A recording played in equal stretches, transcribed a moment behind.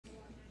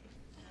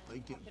They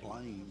get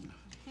blamed.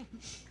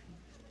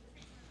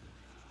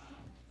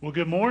 Well,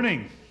 good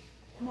morning.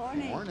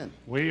 Morning. Morning.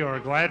 We are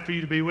glad for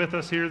you to be with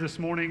us here this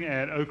morning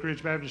at Oak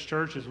Ridge Baptist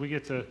Church as we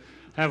get to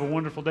have a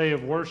wonderful day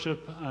of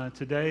worship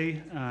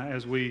today.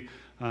 As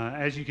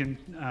you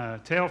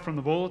can tell from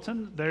the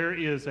bulletin, there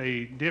is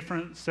a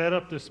different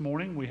setup this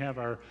morning. We have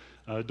our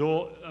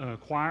adult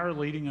choir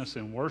leading us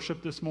in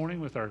worship this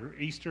morning with our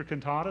Easter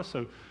cantata.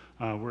 So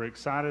we're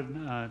excited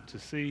to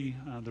see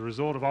the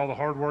result of all the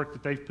hard work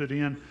that they've put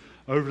in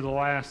over the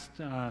last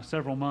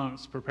several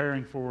months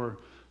preparing for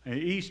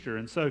Easter.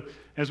 And so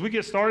as we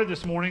get started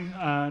this morning,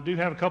 I do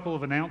have a couple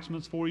of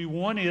announcements for you.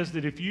 One is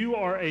that if you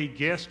are a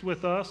guest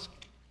with us,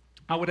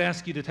 I would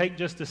ask you to take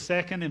just a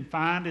second and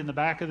find in the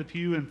back of the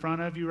pew in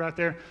front of you right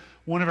there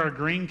one of our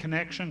green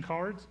connection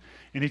cards.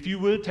 And if you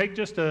would, take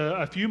just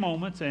a few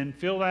moments and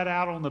fill that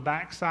out on the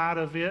back side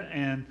of it,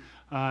 and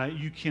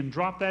you can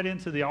drop that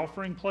into the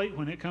offering plate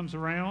when it comes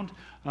around,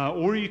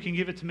 or you can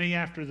give it to me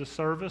after the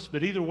service.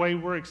 But either way,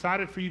 we're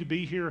excited for you to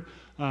be here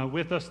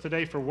with us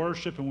today for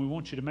worship, and we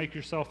want you to make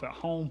yourself at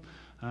home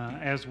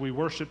as we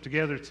worship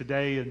together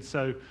today. And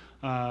so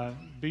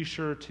be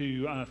sure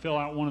to fill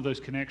out one of those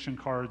connection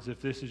cards if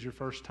this is your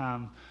first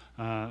time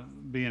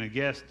being a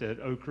guest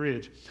at Oak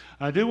Ridge.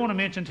 I do want to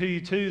mention to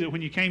you, too, that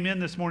when you came in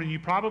this morning, you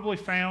probably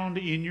found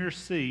in your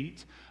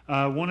seat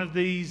one of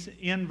these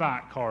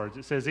invite cards.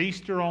 It says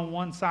Easter on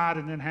one side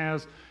and then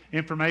has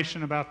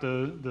information about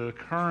the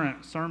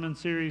current sermon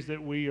series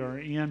that we are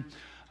in.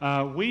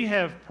 We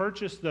have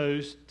purchased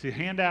those to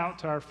hand out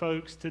to our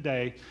folks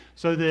today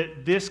so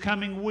that this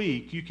coming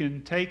week you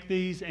can take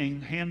these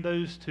and hand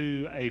those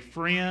to a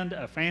friend,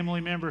 a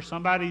family member,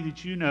 somebody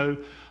that you know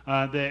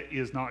that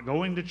is not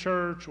going to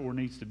church or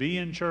needs to be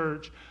in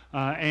church,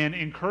 and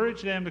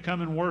encourage them to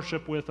come and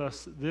worship with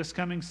us this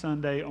coming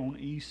Sunday on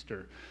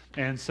Easter.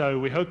 And so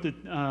we hope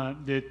that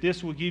that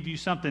this will give you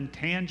something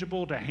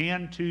tangible to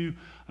hand to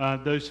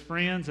those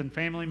friends and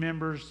family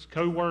members,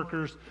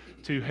 co-workers,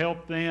 to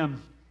help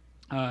them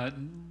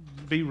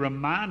be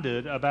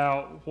reminded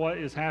about what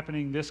is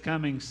happening this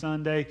coming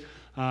Sunday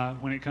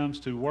when it comes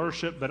to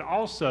worship, but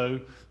also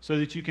so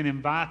that you can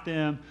invite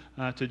them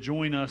to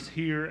join us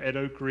here at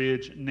Oak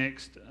Ridge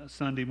next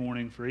Sunday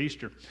morning for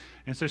Easter.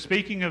 And so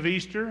speaking of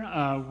Easter,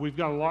 we've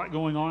got a lot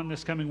going on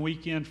this coming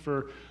weekend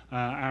for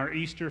our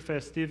Easter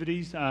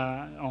festivities.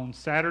 On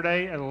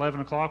Saturday at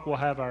 11 o'clock, we'll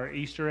have our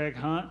Easter egg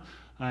hunt.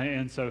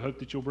 And so hope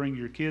that you'll bring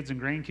your kids and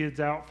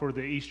grandkids out for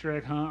the Easter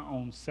egg hunt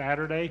on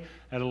Saturday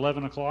at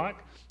 11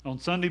 o'clock. On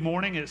Sunday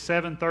morning at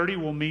 7:30,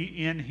 we'll meet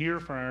in here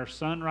for our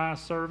sunrise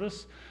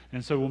service.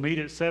 And so we'll meet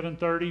at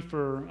 7:30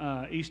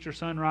 for Easter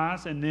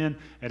sunrise. And then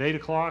at 8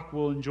 o'clock,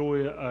 we'll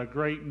enjoy a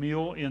great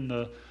meal in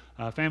the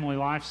Family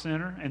Life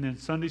Center. And then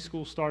Sunday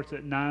school starts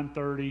at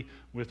 9:30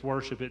 with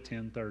worship at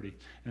 10:30.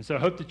 And so I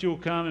hope that you'll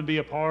come and be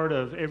a part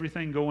of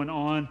everything going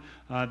on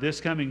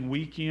this coming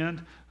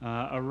weekend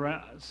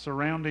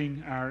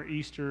surrounding our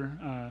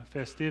Easter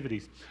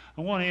festivities.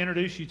 I want to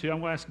introduce you to,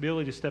 I'm going to ask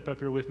Billy to step up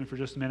here with me for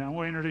just a minute. I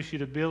want to introduce you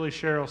to Billy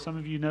Sherrill. Some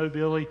of you know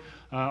Billy.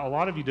 A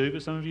lot of you do,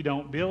 but some of you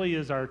don't. Billy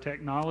is our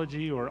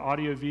technology or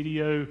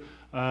audio-video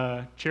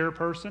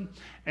chairperson,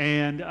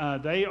 and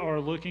they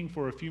are looking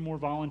for a few more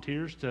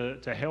volunteers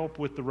to help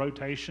with the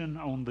rotation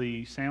on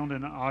the sound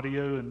and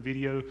audio and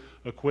video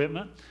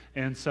equipment.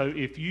 And so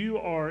if you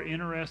are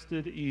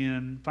interested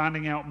in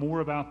finding out more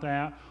about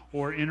that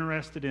or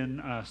interested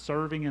in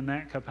serving in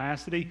that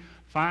capacity,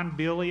 find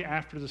Billy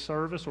after the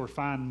service or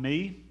find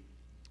me,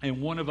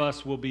 and one of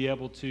us will be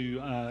able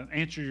to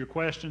answer your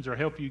questions or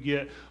help you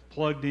get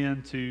plugged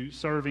into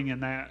serving in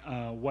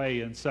that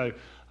way. And so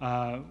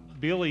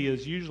Billy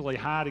is usually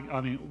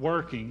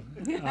working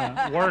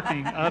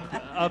up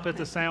at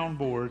the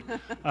soundboard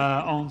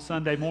on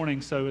Sunday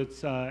morning. So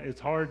it's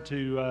hard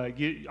to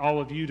get all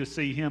of you to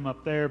see him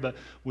up there, but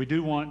we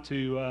do want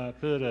to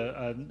put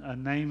a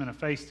name and a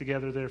face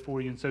together there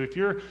for you. And so if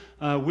you're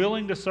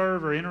willing to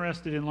serve or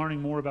interested in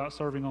learning more about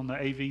serving on the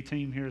AV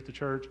team here at the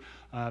church,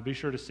 be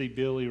sure to see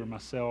Billy or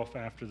myself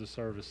after the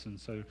service. And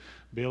so,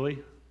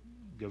 Billy,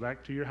 go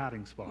back to your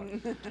hiding spot.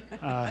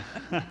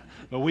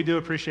 But we do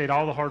appreciate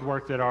all the hard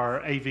work that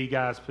our AV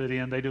guys put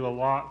in. They do a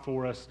lot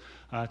for us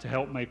to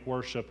help make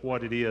worship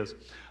what it is.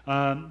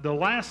 The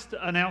last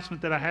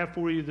announcement that I have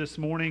for you this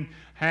morning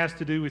has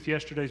to do with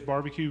yesterday's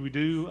barbecue. We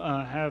do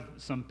have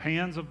some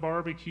pans of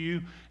barbecue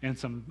and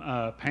some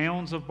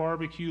pounds of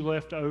barbecue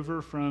left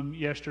over from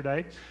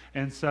yesterday.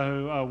 And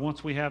so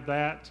once we have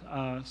that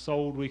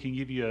sold, we can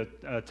give you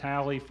a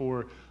tally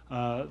for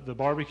the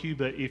barbecue.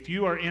 But if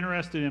you are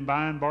interested in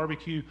buying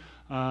barbecue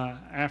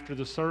after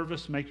the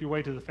service, make your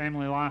way to the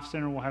Family Life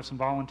Center. We'll have some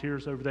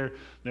volunteers over there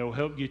that will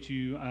help get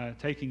you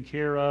taken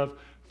care of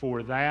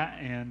for that.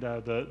 And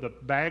the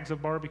bags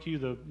of barbecue,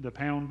 the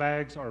pound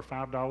bags, are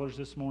 $5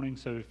 this morning.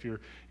 So if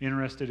you're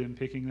interested in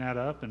picking that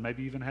up and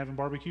maybe even having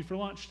barbecue for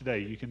lunch today,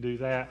 you can do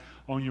that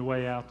on your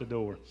way out the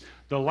door.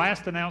 The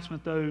last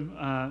announcement, though,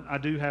 I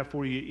do have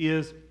for you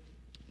is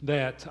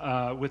that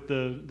with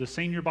the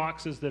senior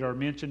boxes that are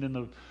mentioned in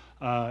the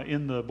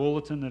in the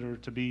bulletin that are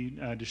to be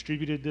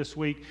distributed this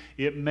week.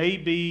 It may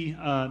be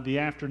the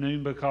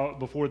afternoon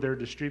before they're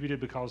distributed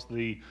because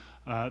the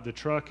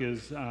truck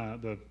is,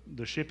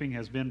 the shipping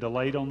has been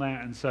delayed on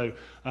that. And so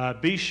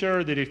be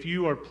sure that if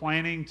you are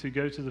planning to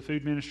go to the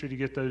food ministry to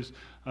get those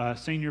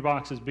senior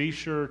boxes, be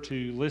sure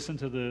to listen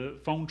to the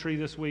phone tree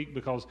this week,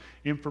 because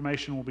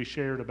information will be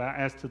shared about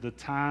as to the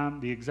time,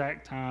 the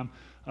exact time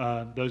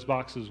those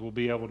boxes will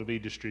be able to be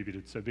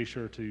distributed. So be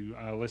sure to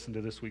listen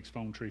to this week's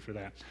phone tree for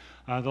that.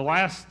 The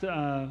last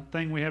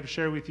thing we have to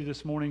share with you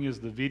this morning is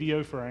the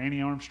video for our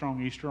Annie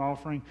Armstrong Easter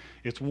offering.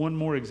 It's one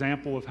more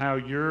example of how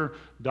your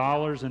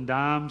dollars and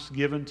dimes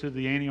given to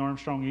the Annie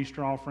Armstrong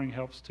Easter offering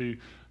helps to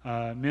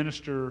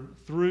minister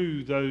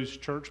through those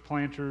church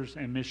planters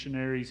and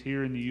missionaries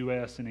here in the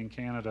U.S. and in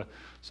Canada.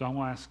 So I'm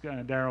going to ask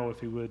Daryl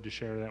if he would to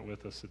share that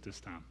with us at this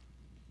time.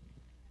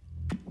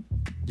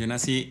 Yo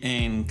nací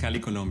en Cali,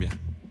 Colombia,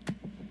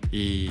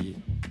 y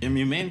en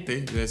mi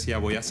mente yo decía,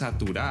 voy a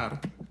saturar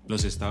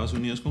los Estados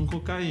Unidos con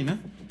cocaína,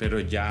 pero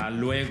ya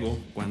luego,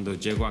 cuando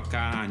llego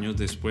acá, años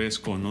después,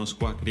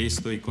 conozco a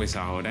Cristo, y pues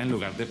ahora, en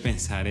lugar de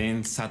pensar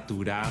en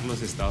saturar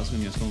los Estados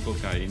Unidos con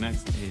cocaína,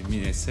 mi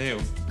deseo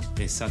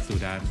es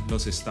saturar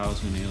los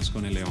Estados Unidos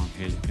con el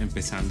Evangelio,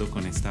 empezando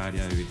con esta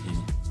área de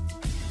Virginia.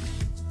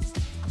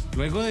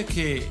 Luego de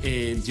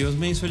que Dios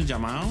me hizo el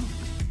llamado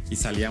y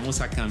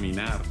salíamos a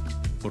caminar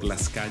por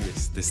las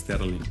calles de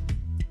Sterling.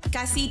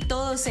 Casi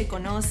todos se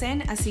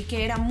conocen, así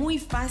que era muy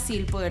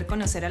fácil poder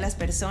conocer a las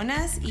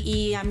personas,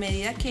 y a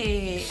medida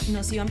que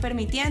nos iban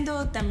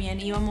permitiendo,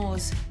 también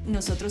íbamos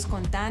nosotros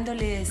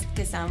contándoles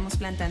que estábamos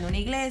plantando una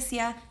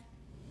iglesia.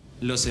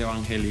 Los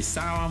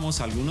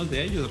evangelizábamos, algunos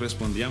de ellos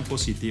respondían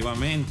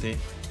positivamente,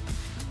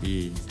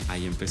 y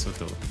ahí empezó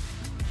todo.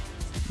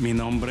 Mi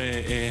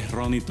nombre es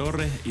Ronnie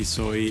Torres y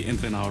soy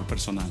entrenador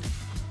personal.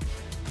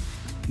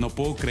 No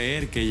puedo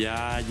creer que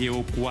ya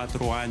llevo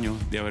 4 años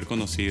de haber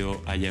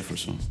conocido a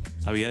Jefferson.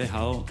 Había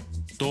dejado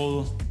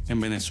todo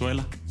en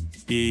Venezuela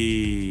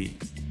y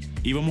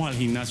íbamos al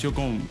gimnasio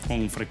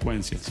con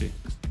frecuencia, ¿sí?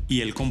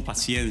 Y él con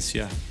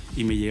paciencia,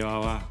 y me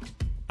llevaba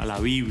a la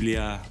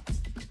Biblia.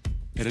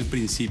 Era el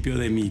principio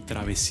de mi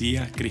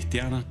travesía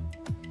cristiana,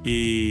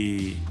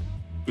 y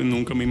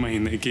nunca me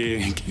imaginé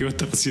que iba a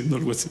estar haciendo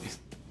algo así.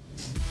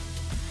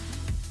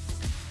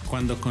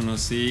 Cuando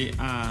conocí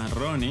a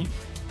Ronnie,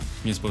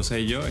 mi esposa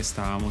y yo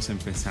estábamos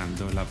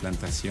empezando la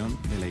plantación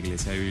de la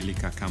Iglesia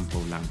Bíblica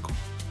Campo Blanco.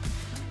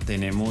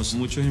 Tenemos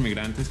muchos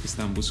inmigrantes que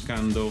están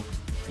buscando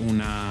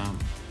un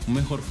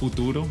mejor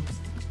futuro,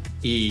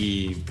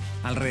 y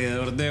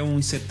alrededor de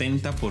un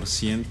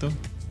 70%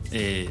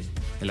 de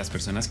las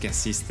personas que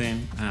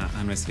asisten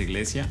a nuestra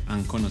iglesia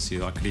han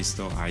conocido a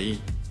Cristo ahí,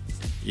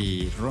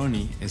 y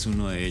Ronnie es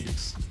uno de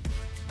ellos.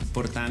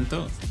 Por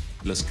tanto,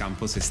 los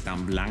campos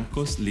están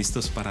blancos,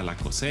 listos para la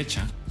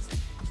cosecha,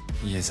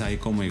 y es ahí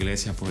como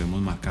iglesia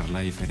podemos marcar la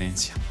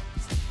diferencia.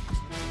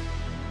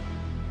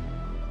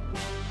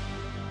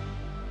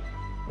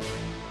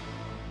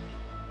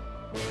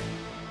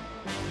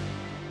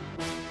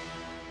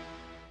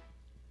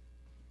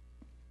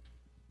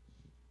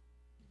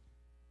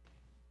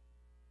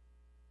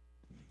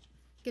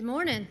 Good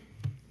morning.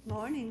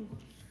 Morning.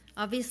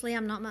 Obviously,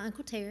 I'm not my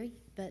Uncle Terry,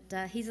 but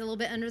he's a little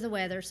bit under the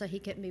weather, so he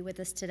couldn't be with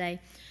us today.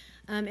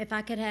 If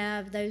I could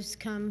have those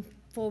come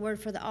forward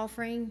for the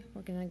offering,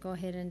 we're going to go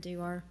ahead and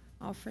do our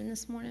offering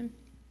this morning.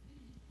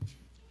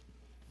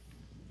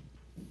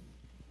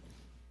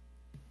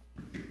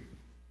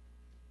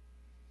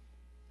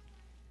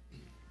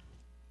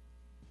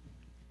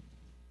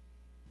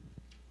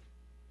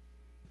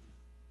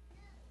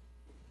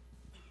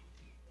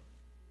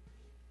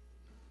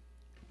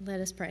 Let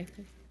us pray.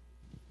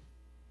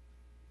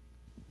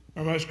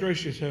 Our most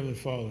gracious Heavenly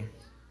Father,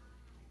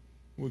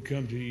 we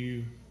come to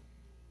you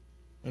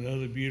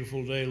another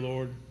beautiful day,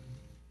 Lord,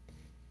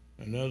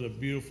 another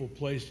beautiful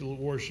place to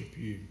worship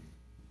you.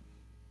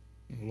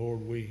 And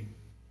Lord, we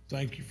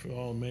thank you for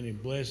all the many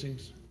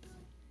blessings,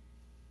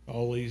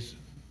 all these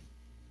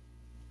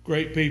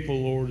great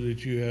people, Lord,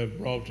 that you have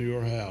brought to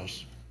your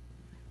house.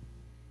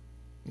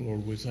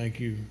 Lord, we thank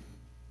you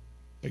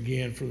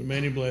again for the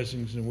many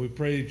blessings, and we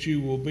pray that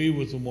you will be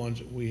with the ones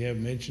that we have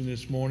mentioned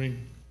this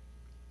morning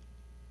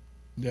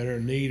that are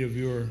in need of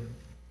your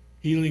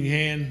healing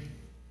hand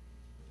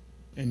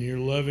and your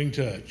loving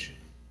touch.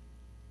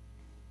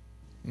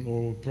 And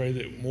Lord, we pray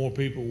that more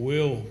people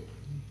will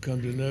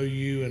come to know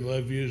you and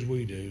love you as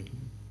we do.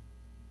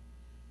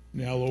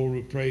 Now, Lord,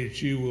 we pray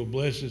that you will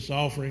bless this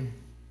offering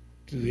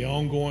to the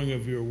ongoing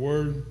of your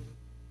word,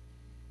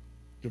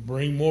 to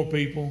bring more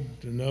people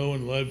to know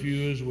and love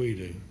you as we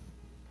do.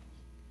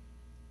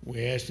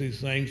 We ask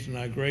these things in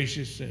thy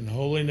gracious and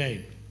holy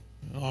name.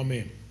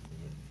 Amen.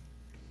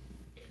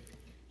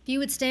 If you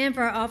would stand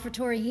for our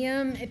offertory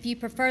hymn, if you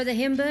prefer the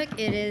hymn book,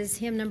 it is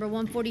hymn number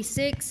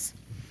 146,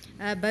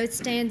 both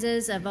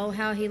stanzas of Oh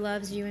How He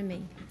Loves You and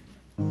Me.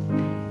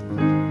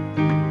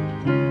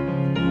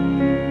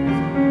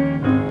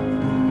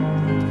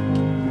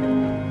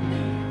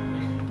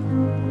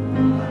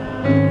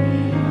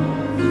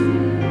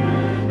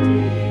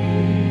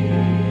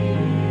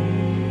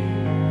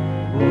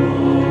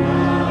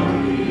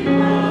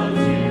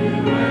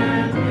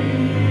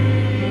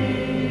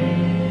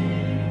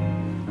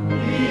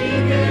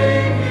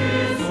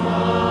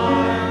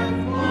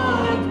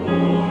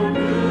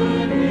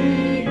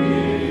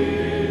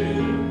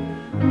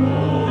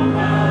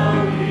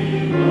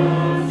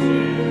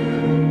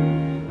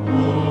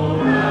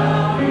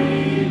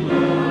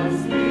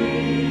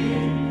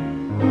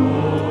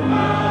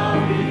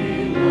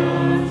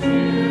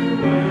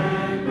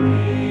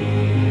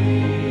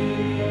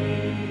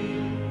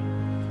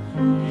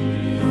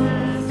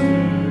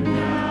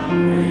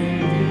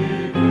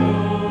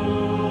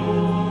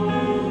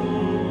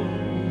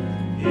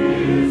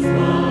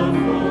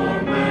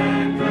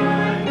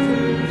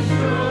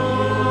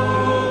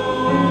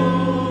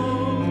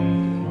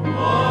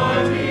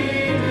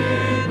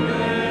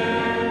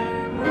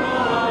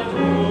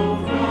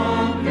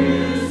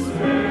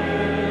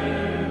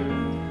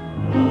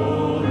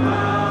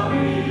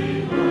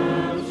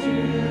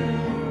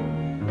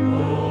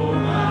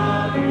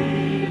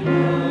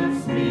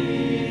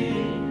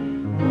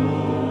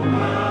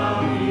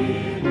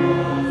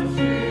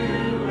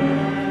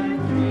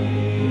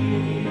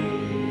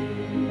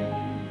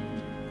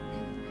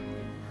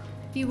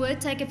 both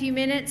take a few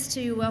minutes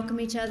to welcome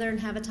each other and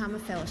have a time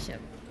of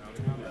fellowship.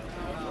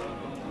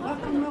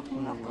 Welcome,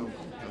 welcome, welcome.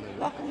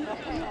 Welcome,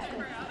 welcome, welcome.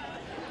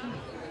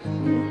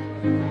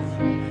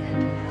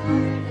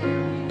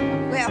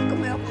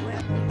 Welcome,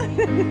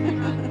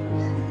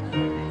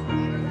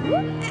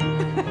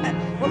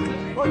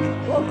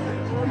 welcome,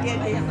 welcome. we'll get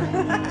him.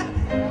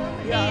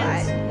 You all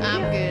right?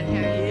 I'm good. How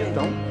are you doing?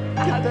 Don't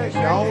get that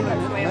going and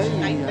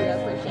Thank you, I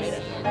appreciate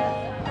it.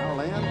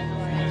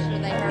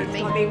 They heard It's me.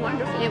 going to be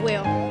wonderful. It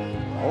will.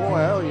 Oh,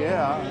 well,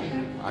 yeah.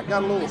 I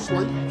got a little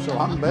sleep, so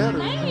I'm better.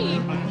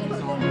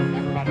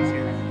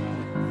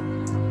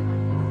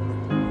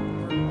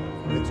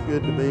 It's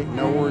good to be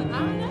ignored.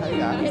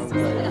 Hey, I know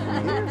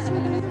that. Yes,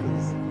 it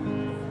is.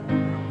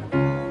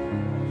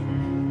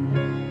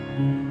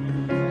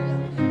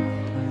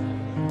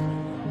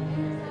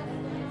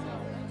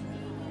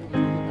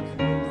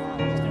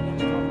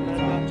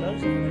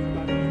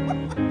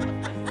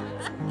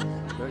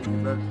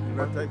 You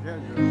better take care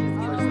of yourself.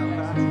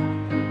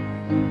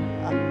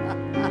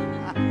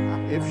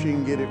 If she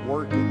can get it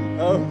working.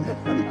 Oh.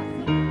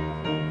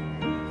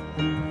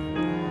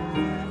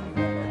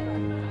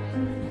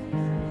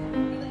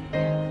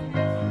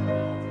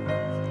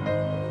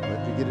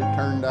 Did you get it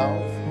turned off?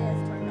 Yes,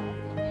 turned off.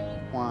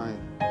 Why?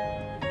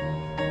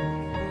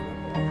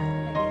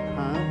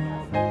 Huh?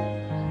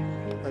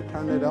 They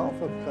turned it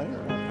off up there.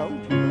 I told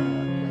you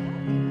that.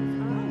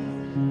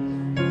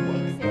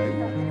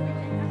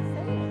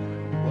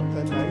 What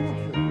then they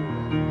figure?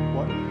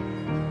 What?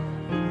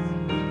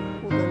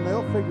 Well, then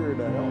they'll figure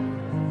it out.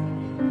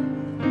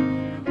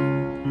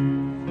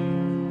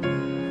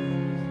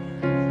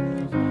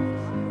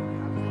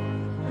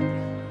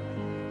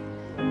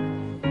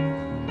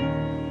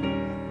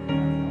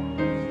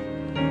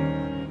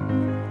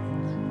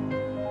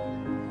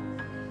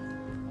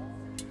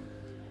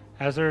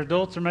 As our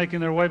adults are making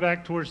their way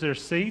back towards their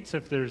seats,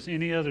 if there's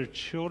any other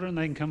children,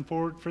 they can come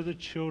forward for the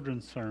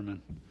children's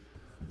sermon.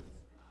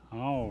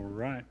 All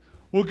right.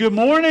 Well, good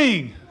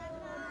morning.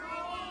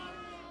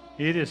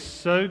 It is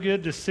so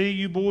good to see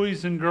you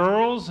boys and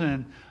girls,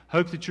 and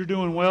hope that you're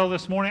doing well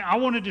this morning. I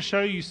wanted to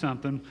show you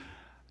something.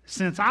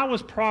 Since I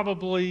was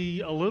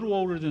probably a little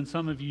older than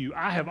some of you,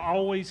 I have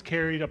always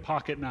carried a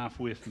pocket knife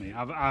with me.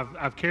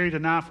 I've carried a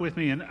knife with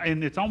me,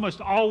 and it's almost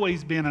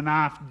always been a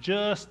knife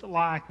just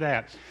like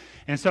that.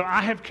 And so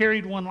I have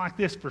carried one like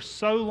this for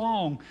so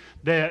long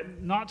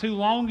that not too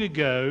long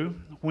ago,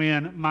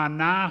 when my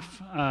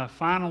knife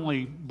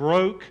finally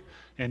broke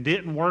and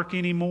didn't work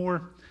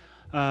anymore,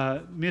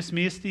 Miss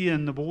Misty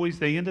and the boys,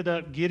 they ended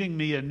up getting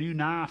me a new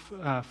knife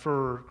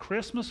for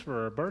Christmas,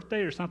 for a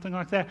birthday or something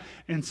like that.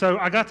 And so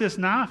I got this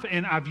knife,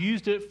 and I've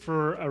used it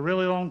for a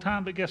really long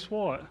time, but guess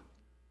what?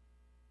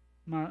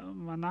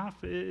 My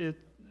knife,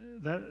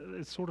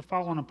 it's sort of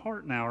falling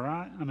apart now,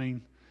 right? I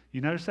mean, you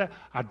notice that?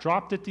 I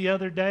dropped it the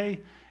other day,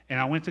 and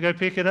I went to go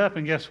pick it up,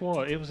 and guess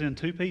what? It was in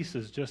two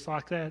pieces, just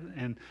like that.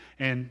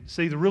 And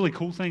see, the really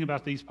cool thing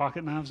about these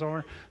pocket knives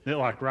are that,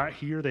 like right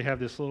here, they have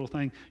this little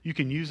thing. You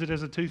can use it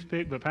as a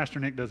toothpick, but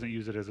Pastor Nick doesn't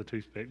use it as a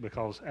toothpick,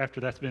 because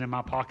after that's been in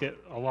my pocket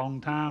a long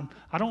time,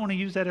 I don't want to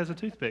use that as a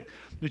toothpick.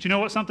 But you know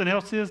what something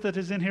else is that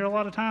is in here a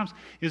lot of times?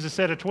 Is a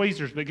set of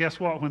tweezers. But guess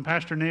what? When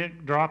Pastor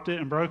Nick dropped it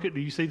and broke it,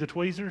 do you see the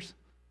tweezers?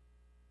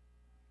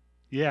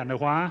 Yeah, know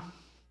why?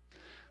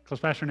 Because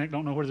Pastor Nick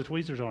don't know where the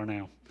tweezers are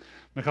now,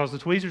 because the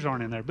tweezers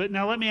aren't in there. But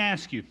now let me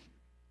ask you,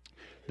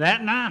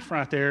 that knife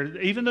right there,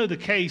 even though the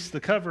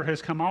cover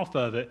has come off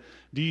of it,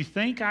 do you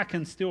think I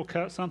can still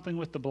cut something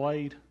with the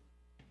blade?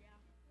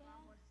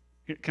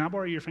 Can I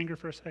borrow your finger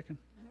for a second?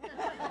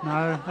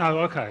 No? Oh,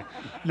 okay.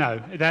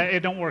 No, it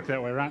don't work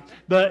that way, right?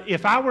 But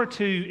if I were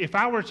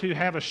to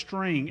have a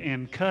string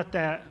and cut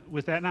that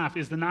with that knife,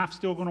 is the knife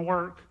still going to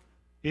work?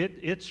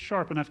 It's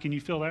sharp enough. Can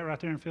you feel that right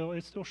there and feel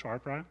it's still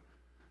sharp, right?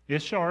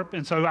 It's sharp,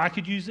 and so I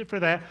could use it for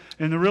that.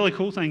 And the really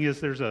cool thing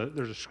is there's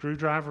a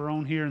screwdriver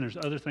on here, and there's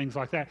other things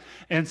like that.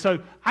 And so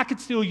I could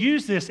still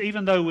use this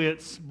even though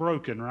it's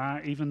broken,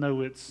 right? Even though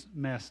it's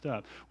messed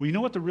up. Well, you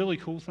know what the really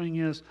cool thing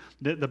is?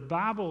 That the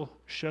Bible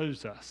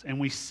shows us, and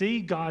we see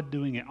God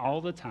doing it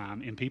all the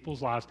time in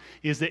people's lives,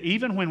 is that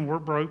even when we're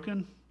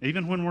broken,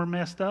 even when we're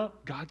messed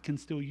up, God can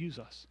still use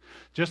us.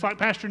 Just like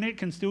Pastor Nick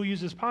can still use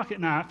his pocket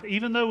knife,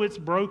 even though it's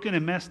broken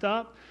and messed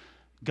up,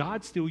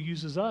 God still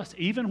uses us,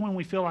 even when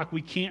we feel like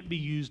we can't be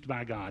used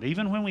by God,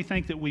 even when we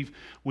think that we've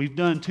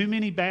done too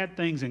many bad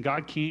things and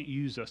God can't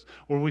use us,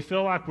 or we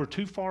feel like we're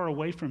too far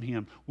away from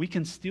Him, we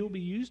can still be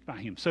used by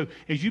Him. So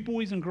as you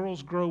boys and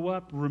girls grow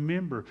up,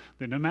 remember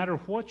that no matter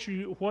what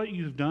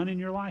you've done in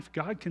your life,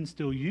 God can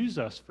still use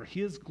us for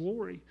His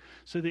glory,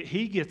 so that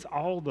He gets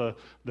all the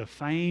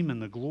fame and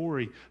the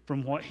glory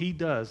from what He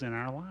does in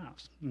our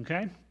lives,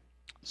 okay?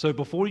 So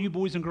before you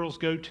boys and girls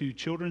go to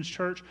children's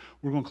church,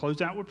 we're going to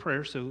close out with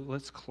prayer. So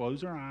let's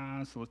close our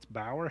eyes, let's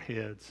bow our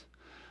heads,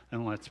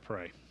 and let's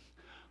pray.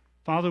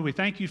 Father, we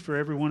thank you for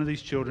every one of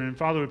these children. And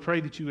Father, we pray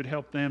that you would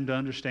help them to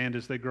understand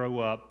as they grow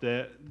up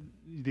that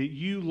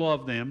you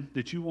love them,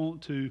 that you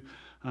want to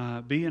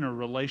be in a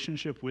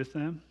relationship with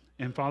them.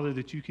 And Father,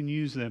 that you can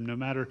use them no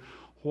matter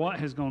what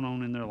has gone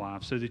on in their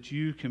life so that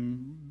you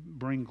can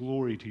bring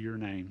glory to your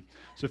name.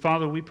 So,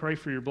 Father, we pray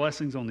for your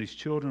blessings on these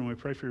children. We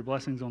pray for your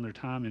blessings on their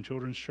time in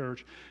Children's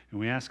Church. And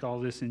we ask all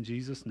this in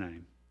Jesus'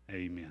 name.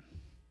 Amen.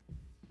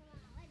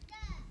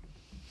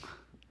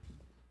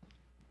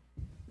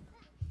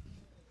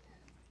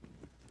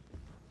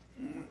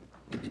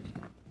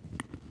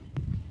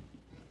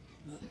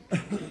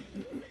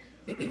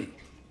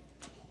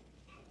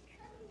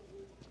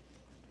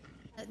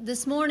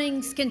 This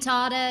morning's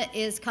cantata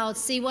is called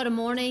See What a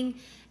Morning,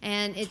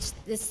 and it's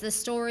the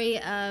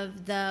story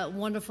of the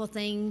wonderful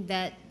thing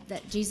that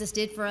Jesus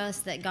did for us,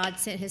 that God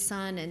sent his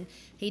son and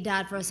he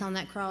died for us on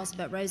that cross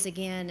but rose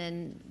again,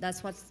 and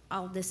that's what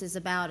all this is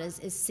about,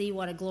 is see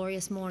what a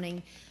glorious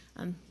morning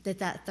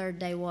that third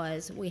day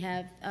was. We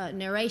have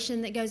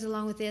narration that goes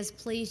along with this.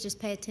 Please just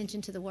pay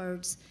attention to the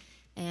words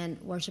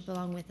and worship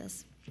along with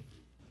us.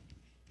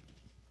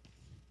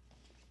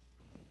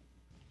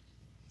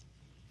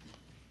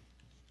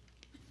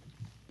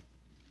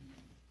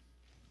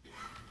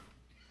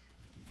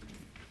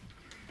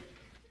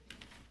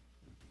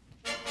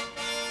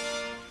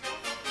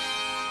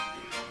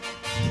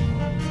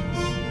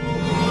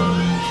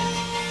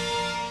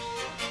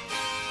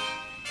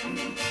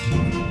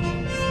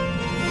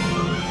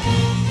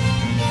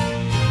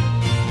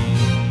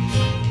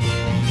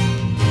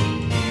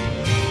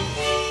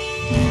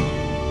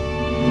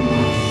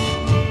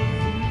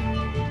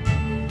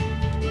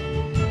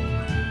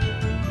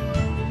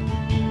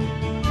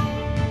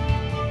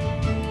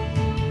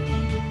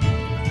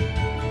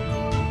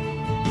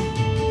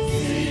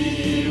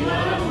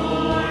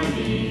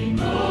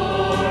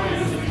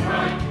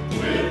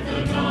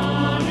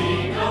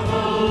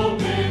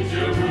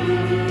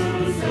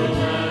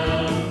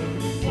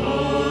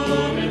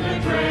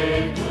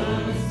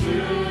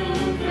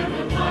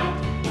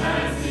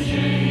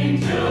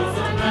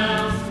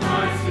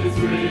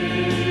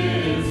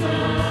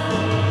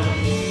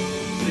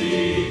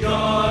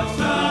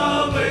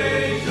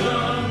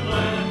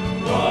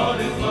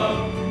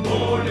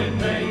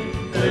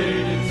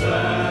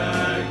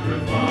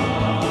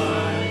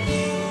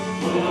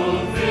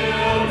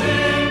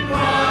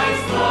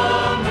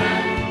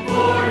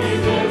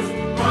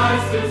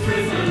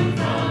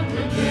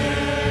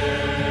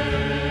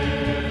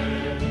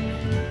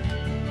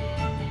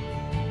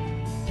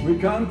 We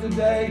come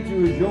today to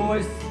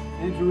rejoice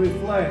and to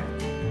reflect.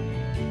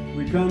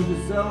 We come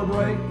to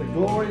celebrate the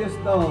glorious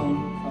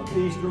dawn of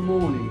Easter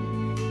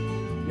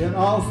morning, yet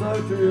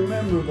also to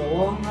remember the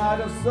long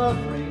night of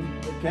suffering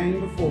that came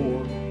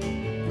before.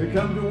 We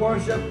come to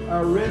worship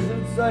our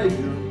risen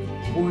Savior,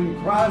 for in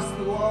Christ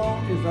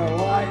alone is our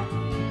light,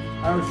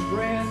 our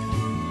strength,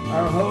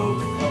 our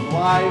hope of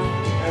life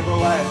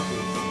everlasting.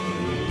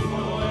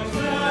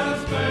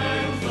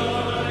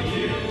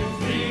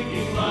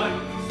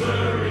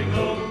 Stirring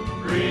hope,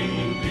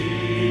 bringing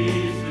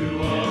peace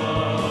to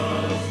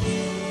us,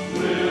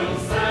 will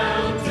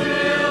sound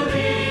till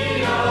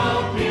he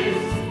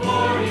appears,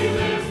 for he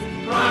lives,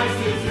 Christ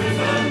is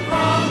risen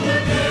from the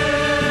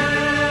dead.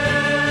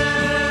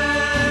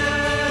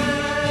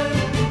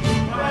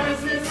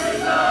 Christ is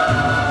risen.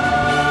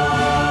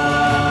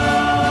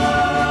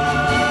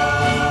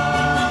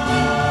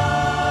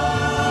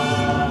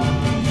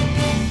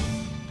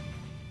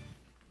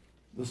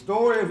 The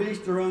story of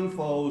Easter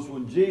unfolds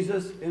when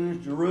Jesus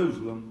enters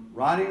Jerusalem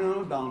riding on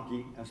a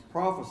donkey as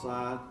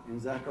prophesied in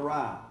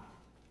Zechariah.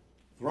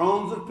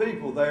 Throngs of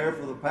people there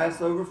for the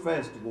Passover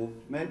festival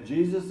met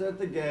Jesus at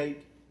the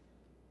gate,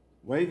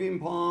 waving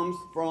palms,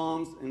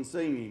 fronds, and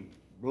singing,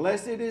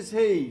 "Blessed is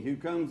he who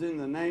comes in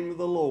the name of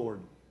the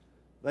Lord."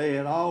 They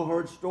had all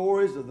heard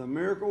stories of the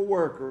miracle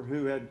worker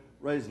who had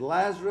raised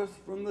Lazarus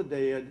from the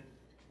dead,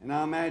 and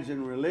I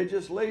imagine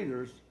religious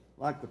leaders,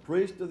 like the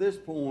priest of this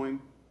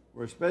poem,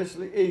 were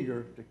especially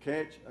eager to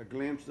catch a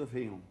glimpse of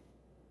him.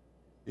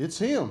 "It's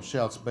him,"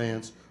 shouts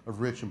bands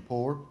of rich and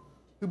poor,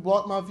 "who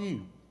block my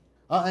view.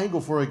 I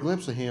angle for a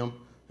glimpse of him,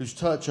 whose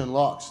touch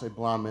unlocks a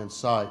blind man's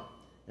sight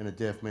and a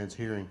deaf man's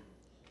hearing."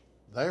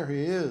 There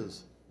he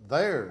is,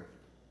 there.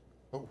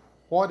 But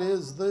what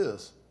is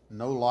this?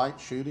 No light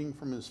shooting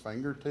from his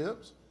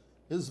fingertips?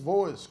 His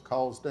voice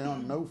calls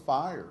down no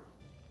fire.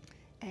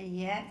 And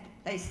yet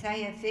they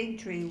say a fig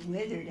tree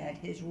withered at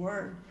his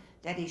word,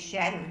 that he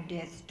shattered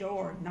death's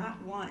door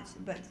not once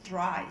but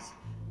thrice,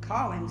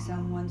 calling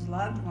someone's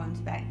loved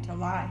ones back to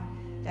life,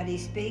 that he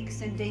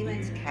speaks and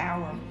demons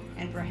cower,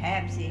 and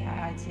perhaps he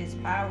hides his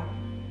power.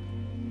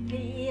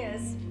 He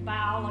is, by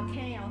all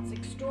accounts,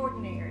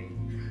 extraordinary,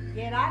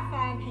 yet I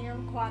find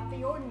him quite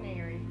the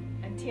ordinary,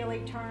 until he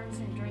turns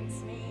and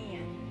drinks me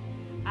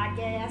in. I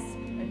gasp,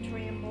 a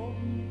tremble,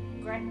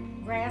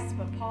 grasp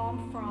a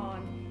palm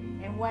frond,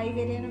 and wave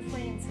it in a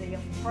frenzy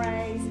of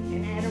praise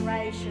and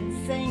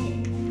adoration,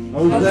 singing,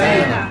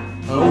 Hosanna!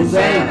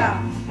 Hosanna!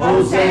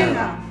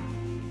 Hosanna!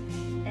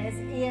 as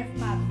if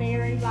my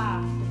very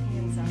life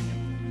depends on it.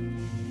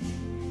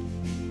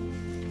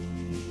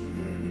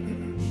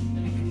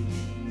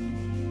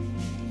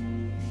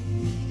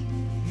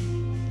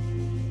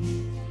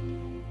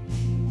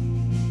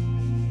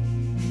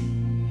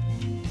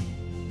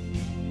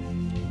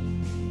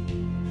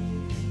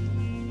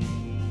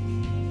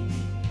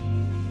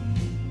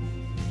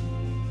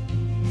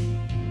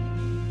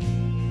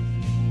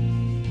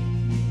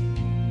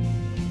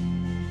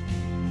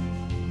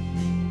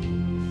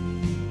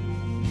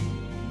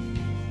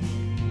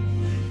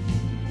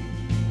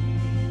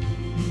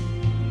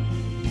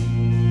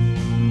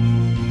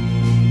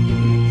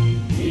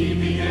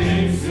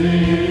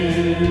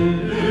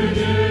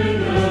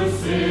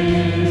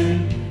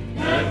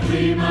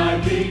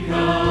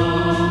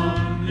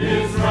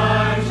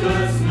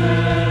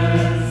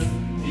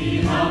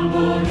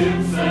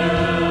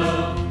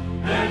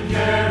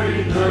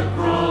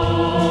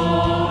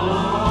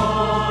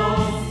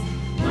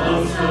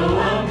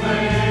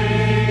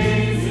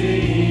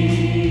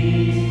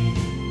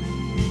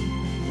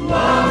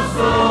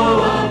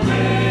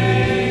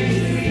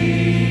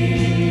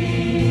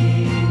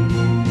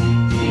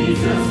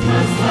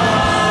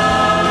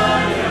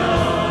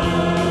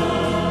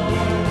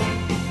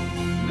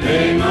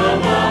 Name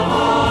above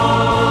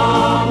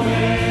all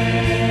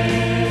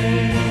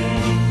names,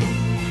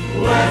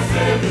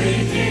 blessed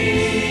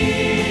Redeemer,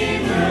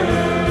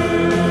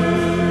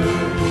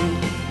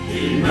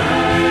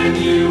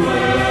 Emmanuel,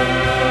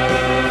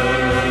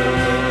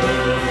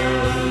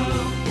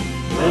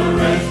 the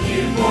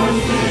rescue for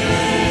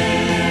sinners,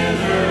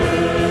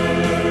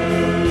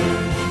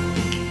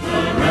 the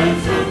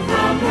ransom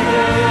from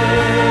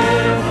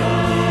heaven,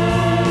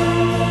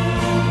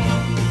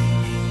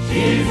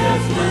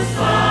 Jesus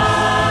Messiah.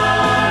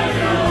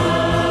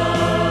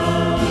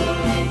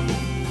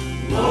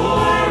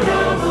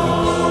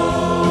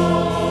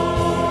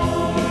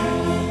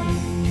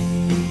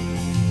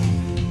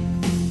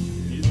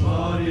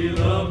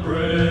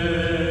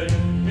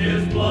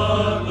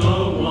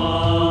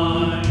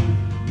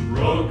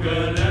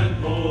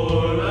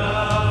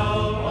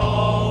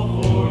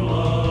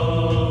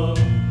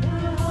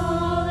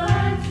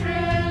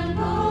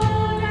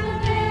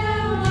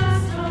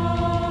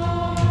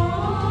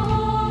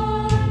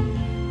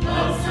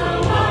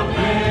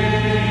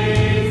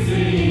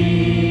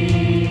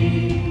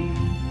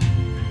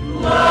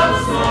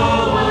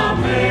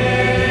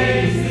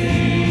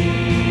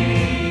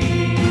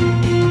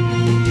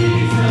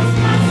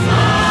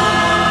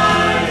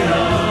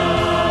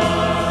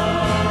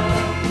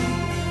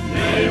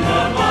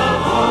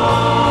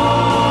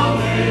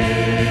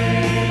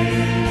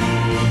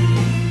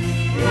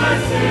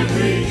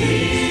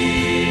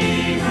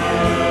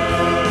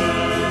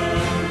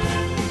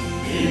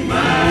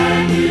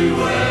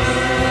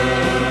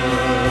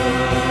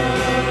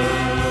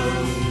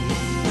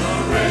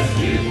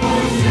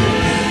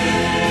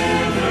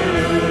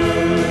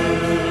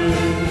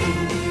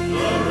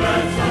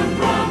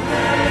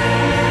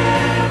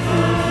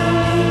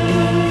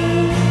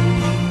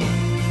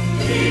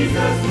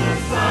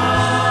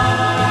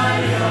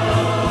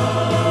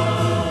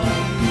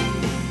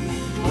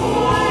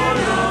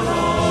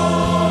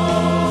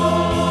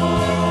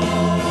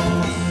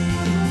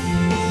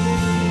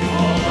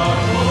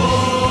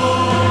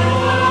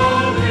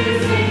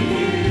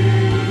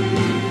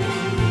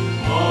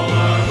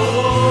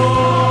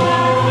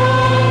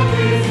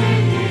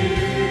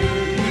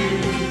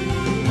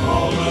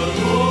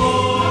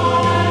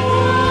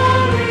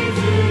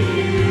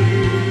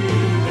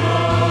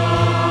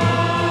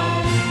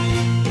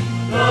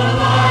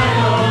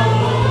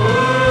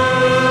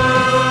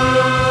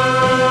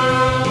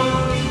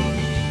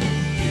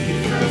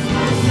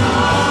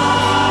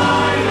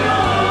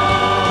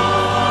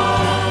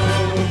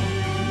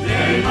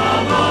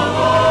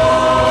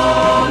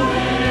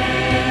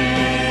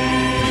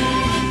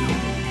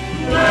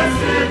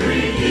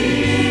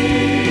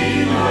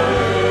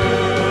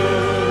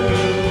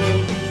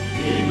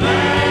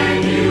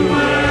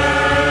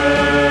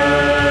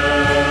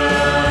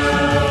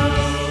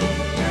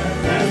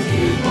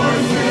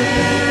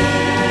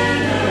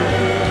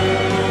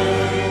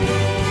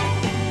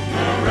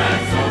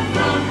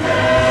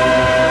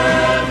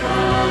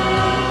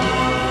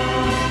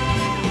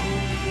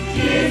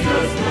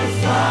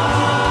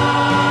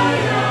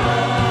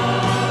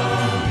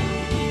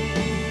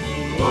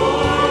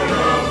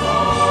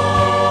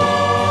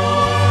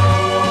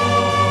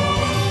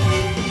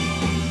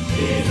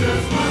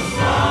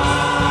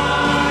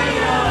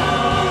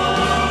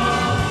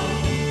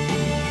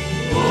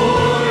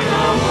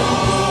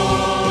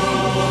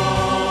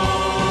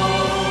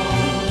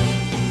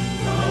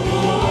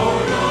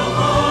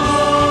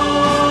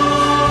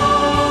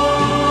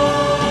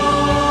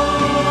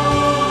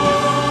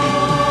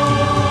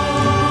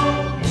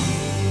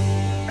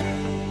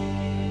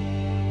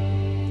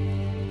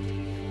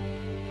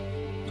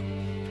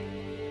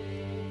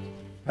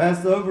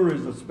 Passover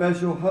is a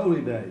special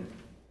holy day.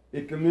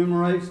 It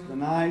commemorates the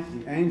night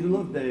the angel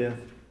of death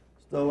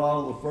stole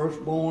all the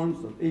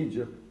firstborns of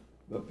Egypt,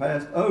 but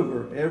passed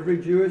over every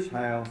Jewish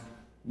house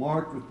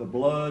marked with the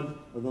blood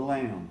of the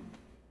Lamb.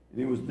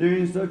 And it was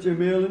during such a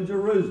meal in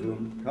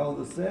Jerusalem, called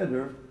the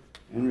Seder,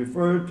 and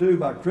referred to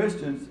by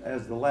Christians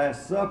as the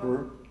Last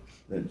Supper,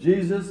 that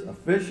Jesus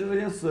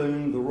officially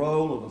assumed the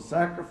role of a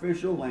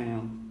sacrificial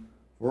lamb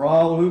for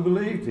all who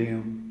believed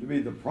him to be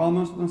the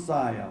promised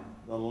Messiah,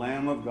 the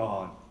Lamb of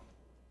God.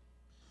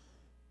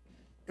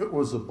 It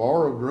was a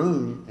borrowed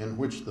room in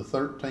which the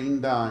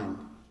 13 dined.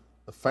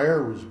 The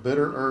fare was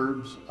bitter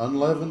herbs,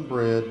 unleavened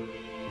bread,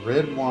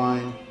 red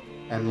wine,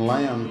 and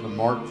lamb to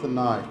mark the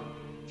night.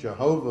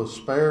 Jehovah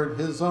spared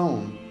his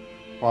own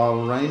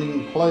while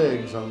raining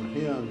plagues on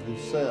him who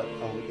sat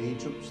on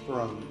Egypt's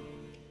throne.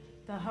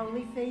 The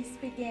holy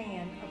feast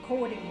began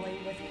accordingly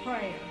with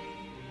prayer,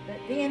 but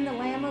then the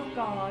Lamb of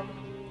God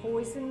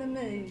poisoned the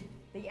mood,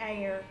 the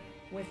air,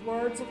 with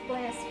words of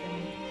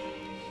blasphemy,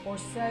 or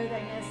so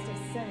they must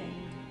have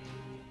seemed.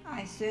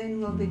 I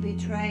soon will be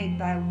betrayed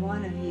by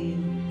one of you,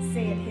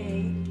 said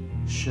he.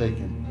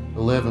 Shaken,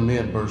 11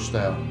 men burst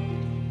out.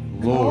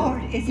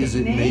 Lord, is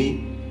it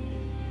me?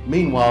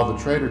 Meanwhile,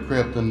 the traitor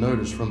crept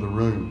unnoticed from the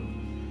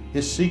room.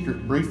 His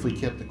secret briefly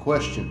kept the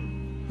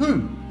question,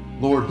 Who?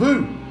 Lord,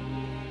 who?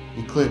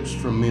 eclipsed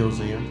from meal's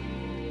end.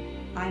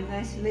 I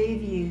must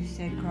leave you,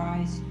 said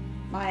Christ.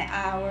 My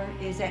hour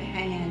is at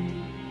hand.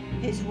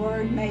 His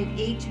word made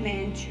each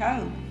man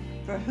choke,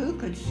 for who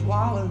could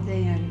swallow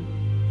then?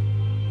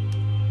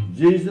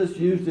 Jesus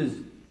used his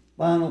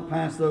final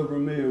Passover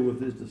meal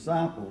with his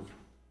disciples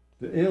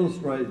to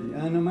illustrate the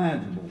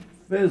unimaginable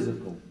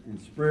physical and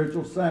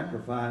spiritual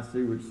sacrifice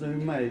he would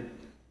soon make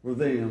for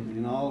them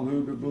and all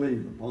who would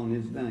believe upon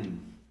his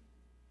name.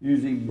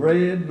 Using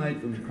bread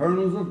made from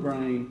kernels of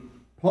grain,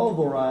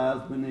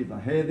 pulverized beneath a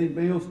heavy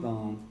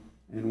millstone,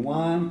 and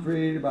wine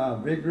created by a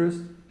vigorous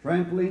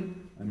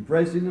trampling and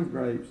pressing of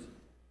grapes,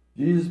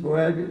 Jesus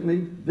poetically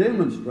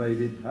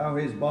demonstrated how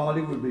his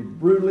body would be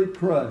brutally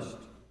crushed,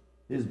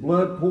 his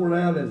blood poured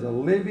out as a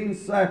living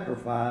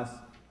sacrifice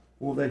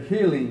for the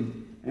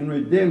healing and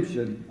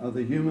redemption of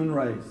the human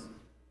race.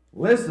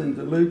 Listen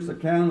to Luke's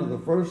account of the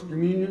first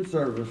communion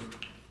service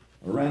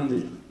around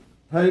the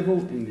table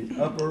in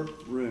the upper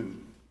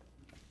room.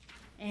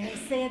 And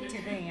he said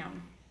to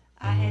them,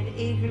 I had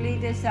eagerly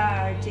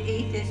desired to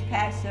eat this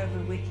Passover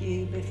with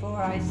you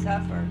before I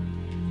suffer.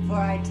 For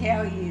I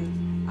tell you,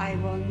 I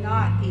will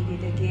not eat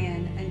it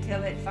again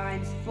until it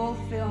finds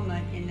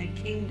fulfillment in the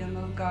kingdom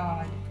of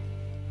God.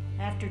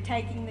 After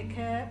taking the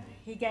cup,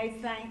 he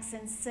gave thanks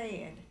and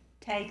said,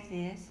 Take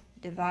this,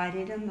 divide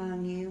it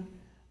among you.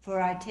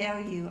 For I tell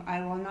you,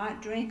 I will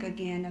not drink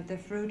again of the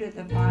fruit of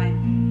the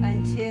vine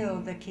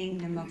until the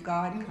kingdom of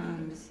God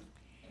comes.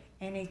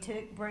 And he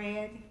took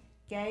bread,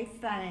 gave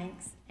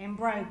thanks, and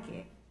broke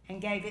it,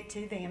 and gave it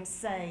to them,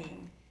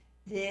 saying,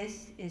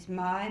 This is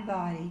my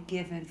body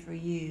given for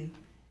you.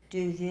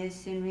 Do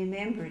this in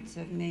remembrance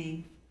of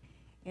me.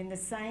 In the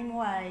same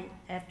way,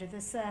 after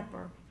the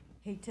supper,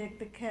 he took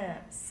the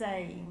cup,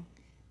 saying,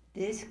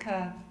 This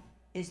cup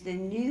is the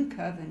new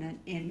covenant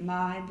in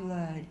my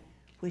blood,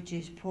 which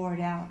is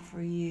poured out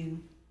for you.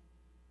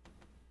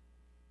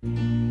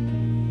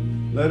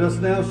 Let us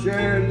now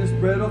share in this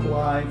bread of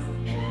life,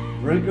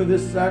 drink of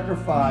this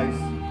sacrifice,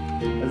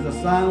 as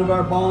a sign of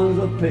our bonds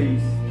of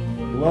peace,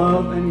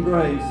 love, and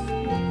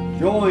grace,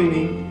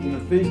 joining in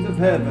the feast of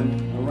heaven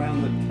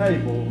around the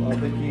table of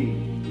the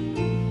King.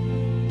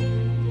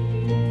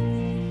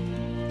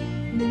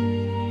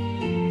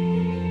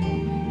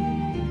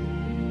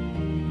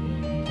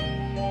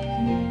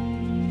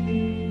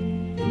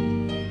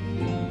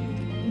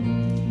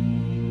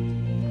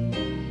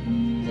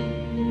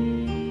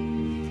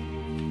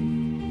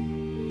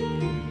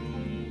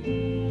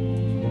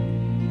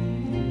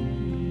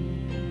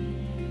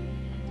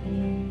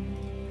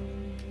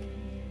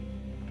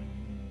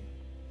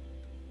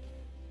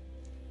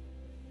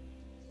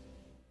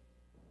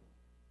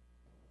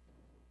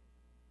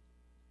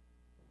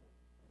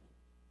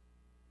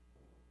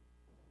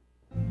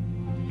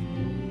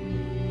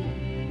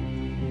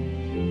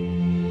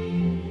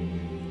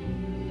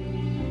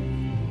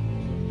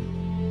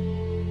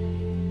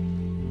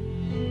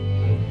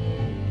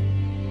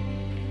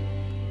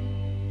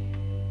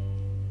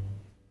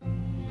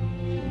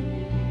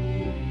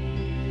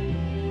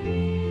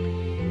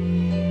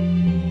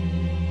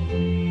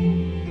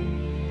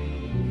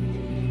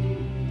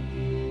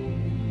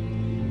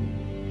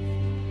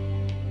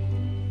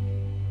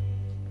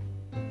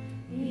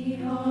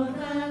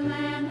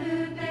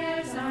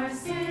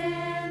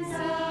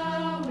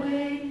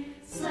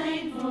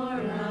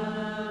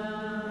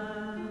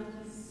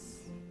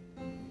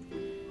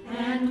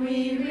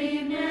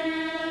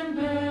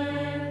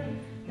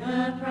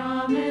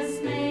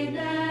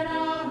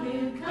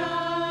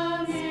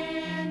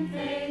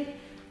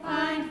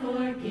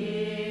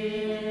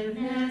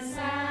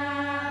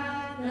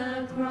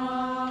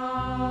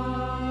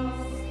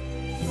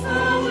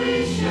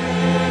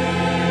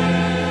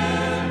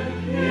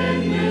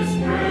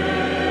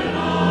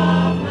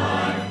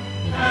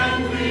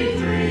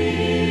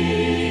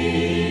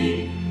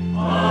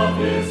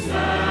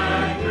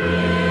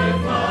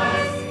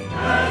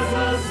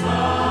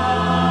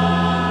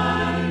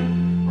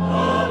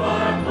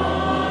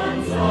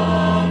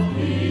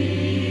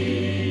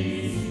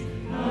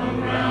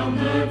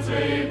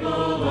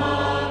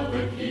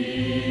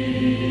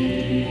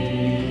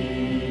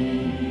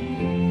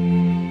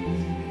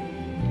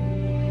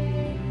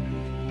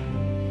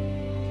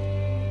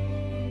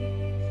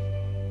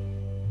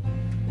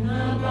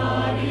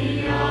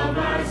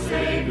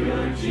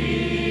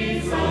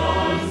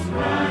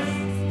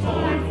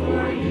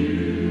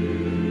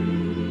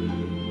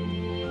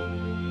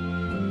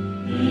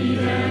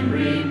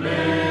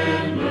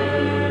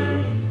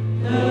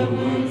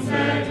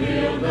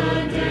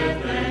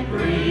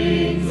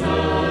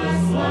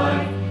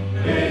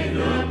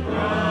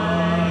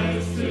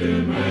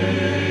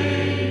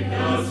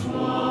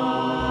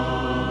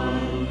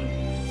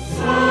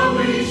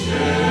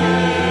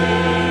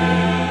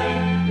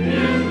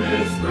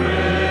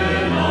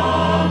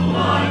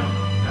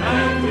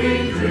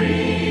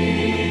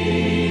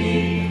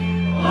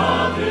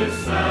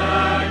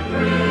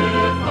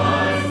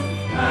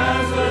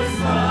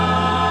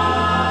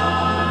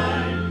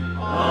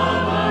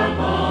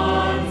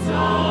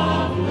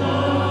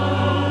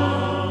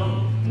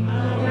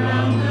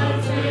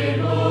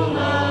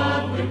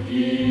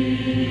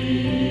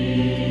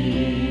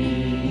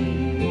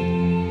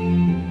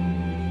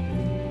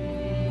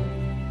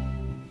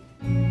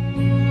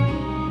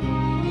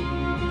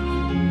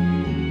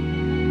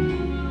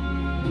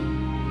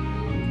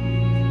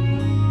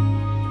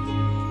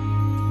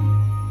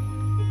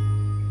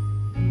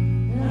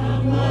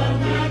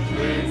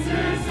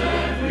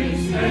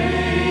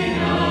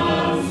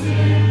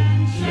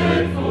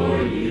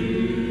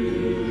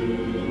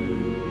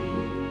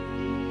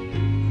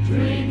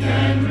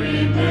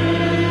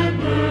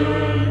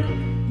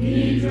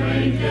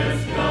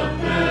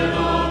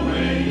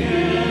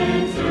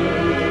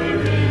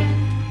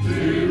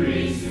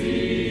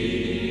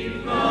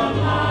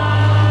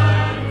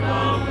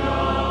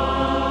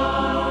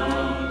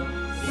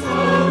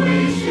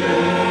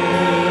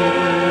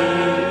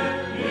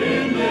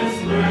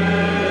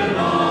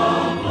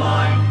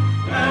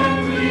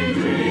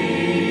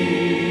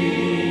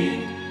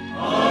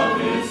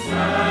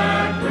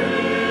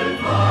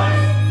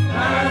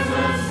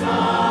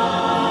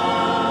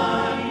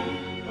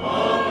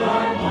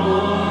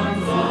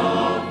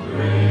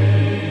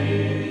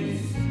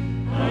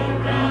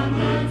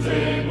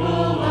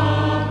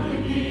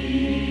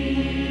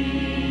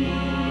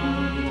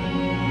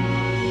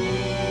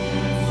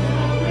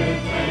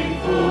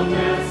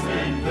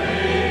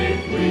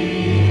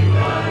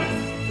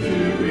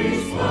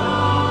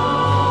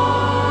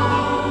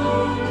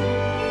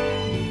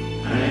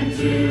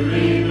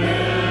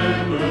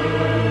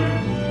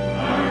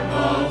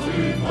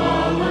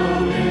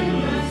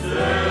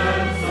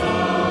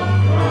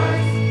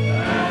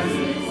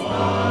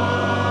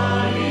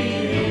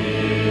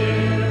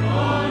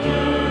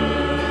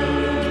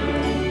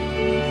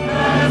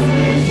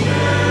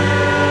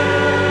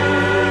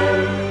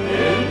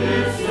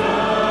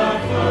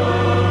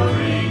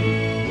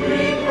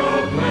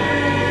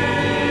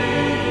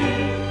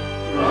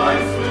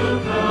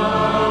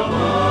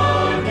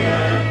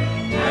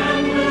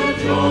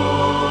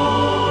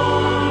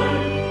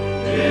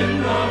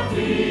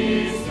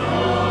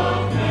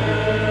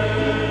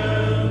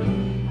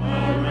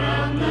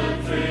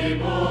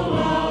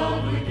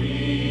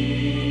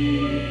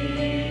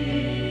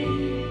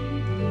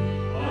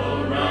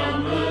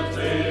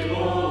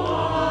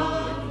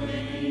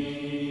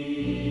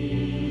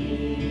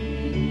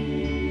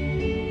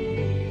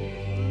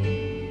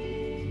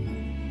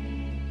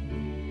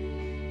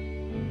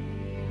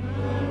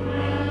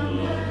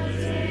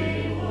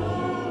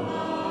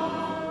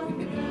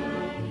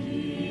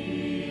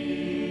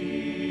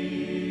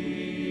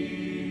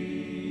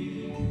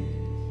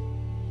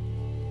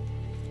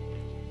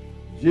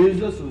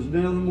 Jesus was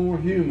never more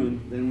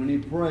human than when he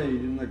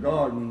prayed in the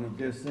Garden of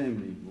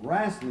Gethsemane,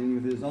 wrestling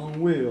with his own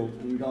will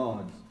and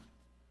God's.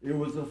 It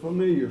was a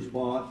familiar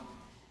spot,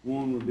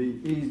 one would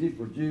be easy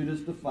for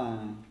Judas to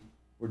find,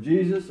 for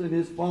Jesus and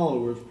his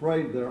followers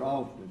prayed there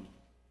often.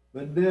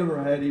 But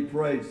never had he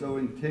prayed so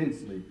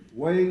intensely,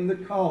 weighing the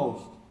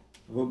cost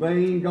of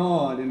obeying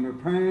God and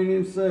preparing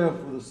himself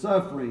for the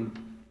suffering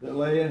that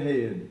lay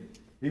ahead.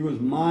 He was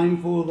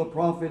mindful of the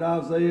prophet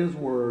Isaiah's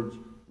words,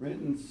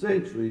 written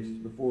centuries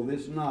before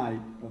this night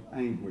of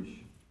anguish.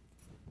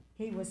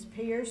 He was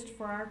pierced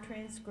for our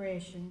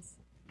transgressions.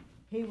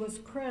 He was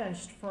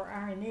crushed for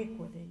our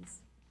iniquities.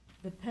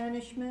 The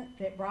punishment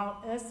that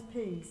brought us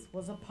peace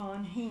was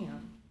upon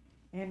him,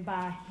 and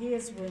by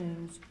his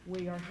wounds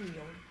we are healed.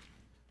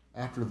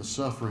 After the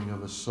suffering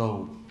of his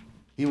soul,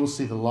 he will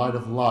see the light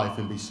of life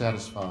and be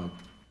satisfied.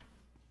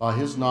 By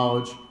his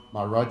knowledge,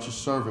 my righteous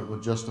servant will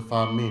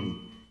justify many,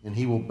 and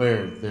he will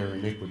bear their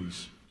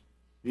iniquities.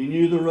 He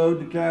knew the road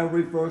to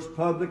Calvary, first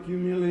public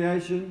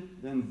humiliation,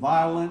 then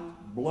violent,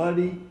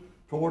 bloody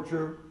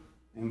torture,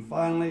 and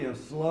finally a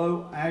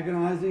slow,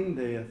 agonizing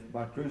death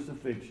by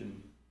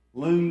crucifixion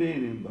loomed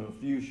in him but a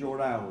few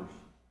short hours.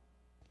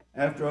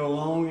 After a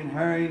long and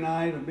hairy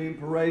night of being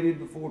paraded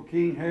before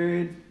King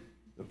Herod,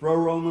 the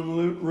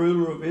pro-Roman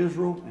ruler of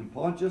Israel, and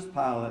Pontius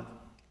Pilate,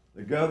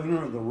 the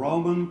governor of the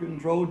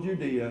Roman-controlled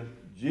Judea,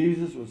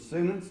 Jesus was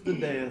sentenced to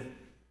death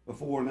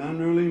before an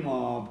unruly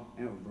mob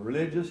of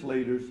religious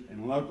leaders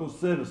and local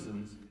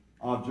citizens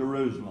of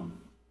Jerusalem.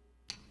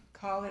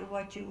 Call it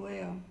what you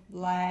will,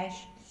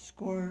 lash,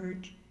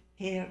 scourge,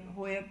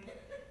 whip,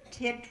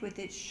 tipped with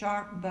its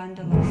sharp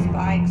bundle of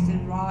spikes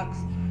and rocks,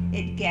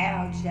 it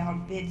gouged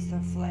out bits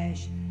of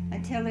flesh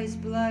until his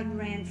blood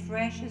ran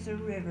fresh as a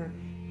river,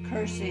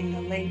 cursing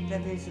the length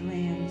of his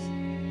limbs.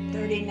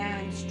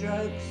 39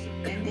 strokes,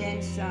 and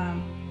then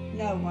some.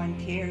 No one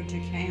cared to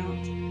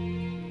count.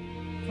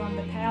 From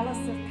the palace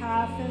of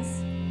Caiaphas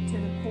to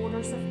the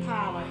quarters of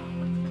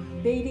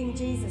Pilate, beating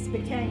Jesus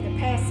became the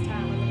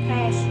pastime of the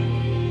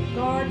Passion.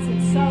 Guards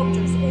and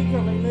soldiers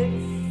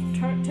eagerly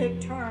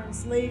took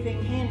turns leaving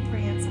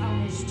handprints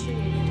on his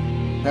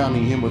cheek,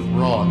 pounding him with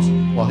rods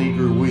while he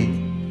grew weak,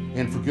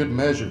 and for good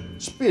measure,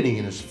 spitting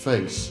in his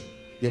face.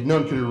 Yet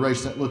none could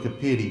erase that look of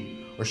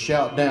pity or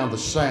shout down the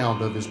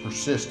sound of his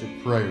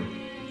persistent prayer.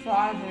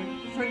 Father,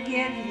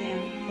 forgive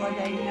them, for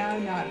they know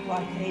not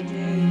what they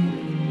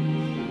do.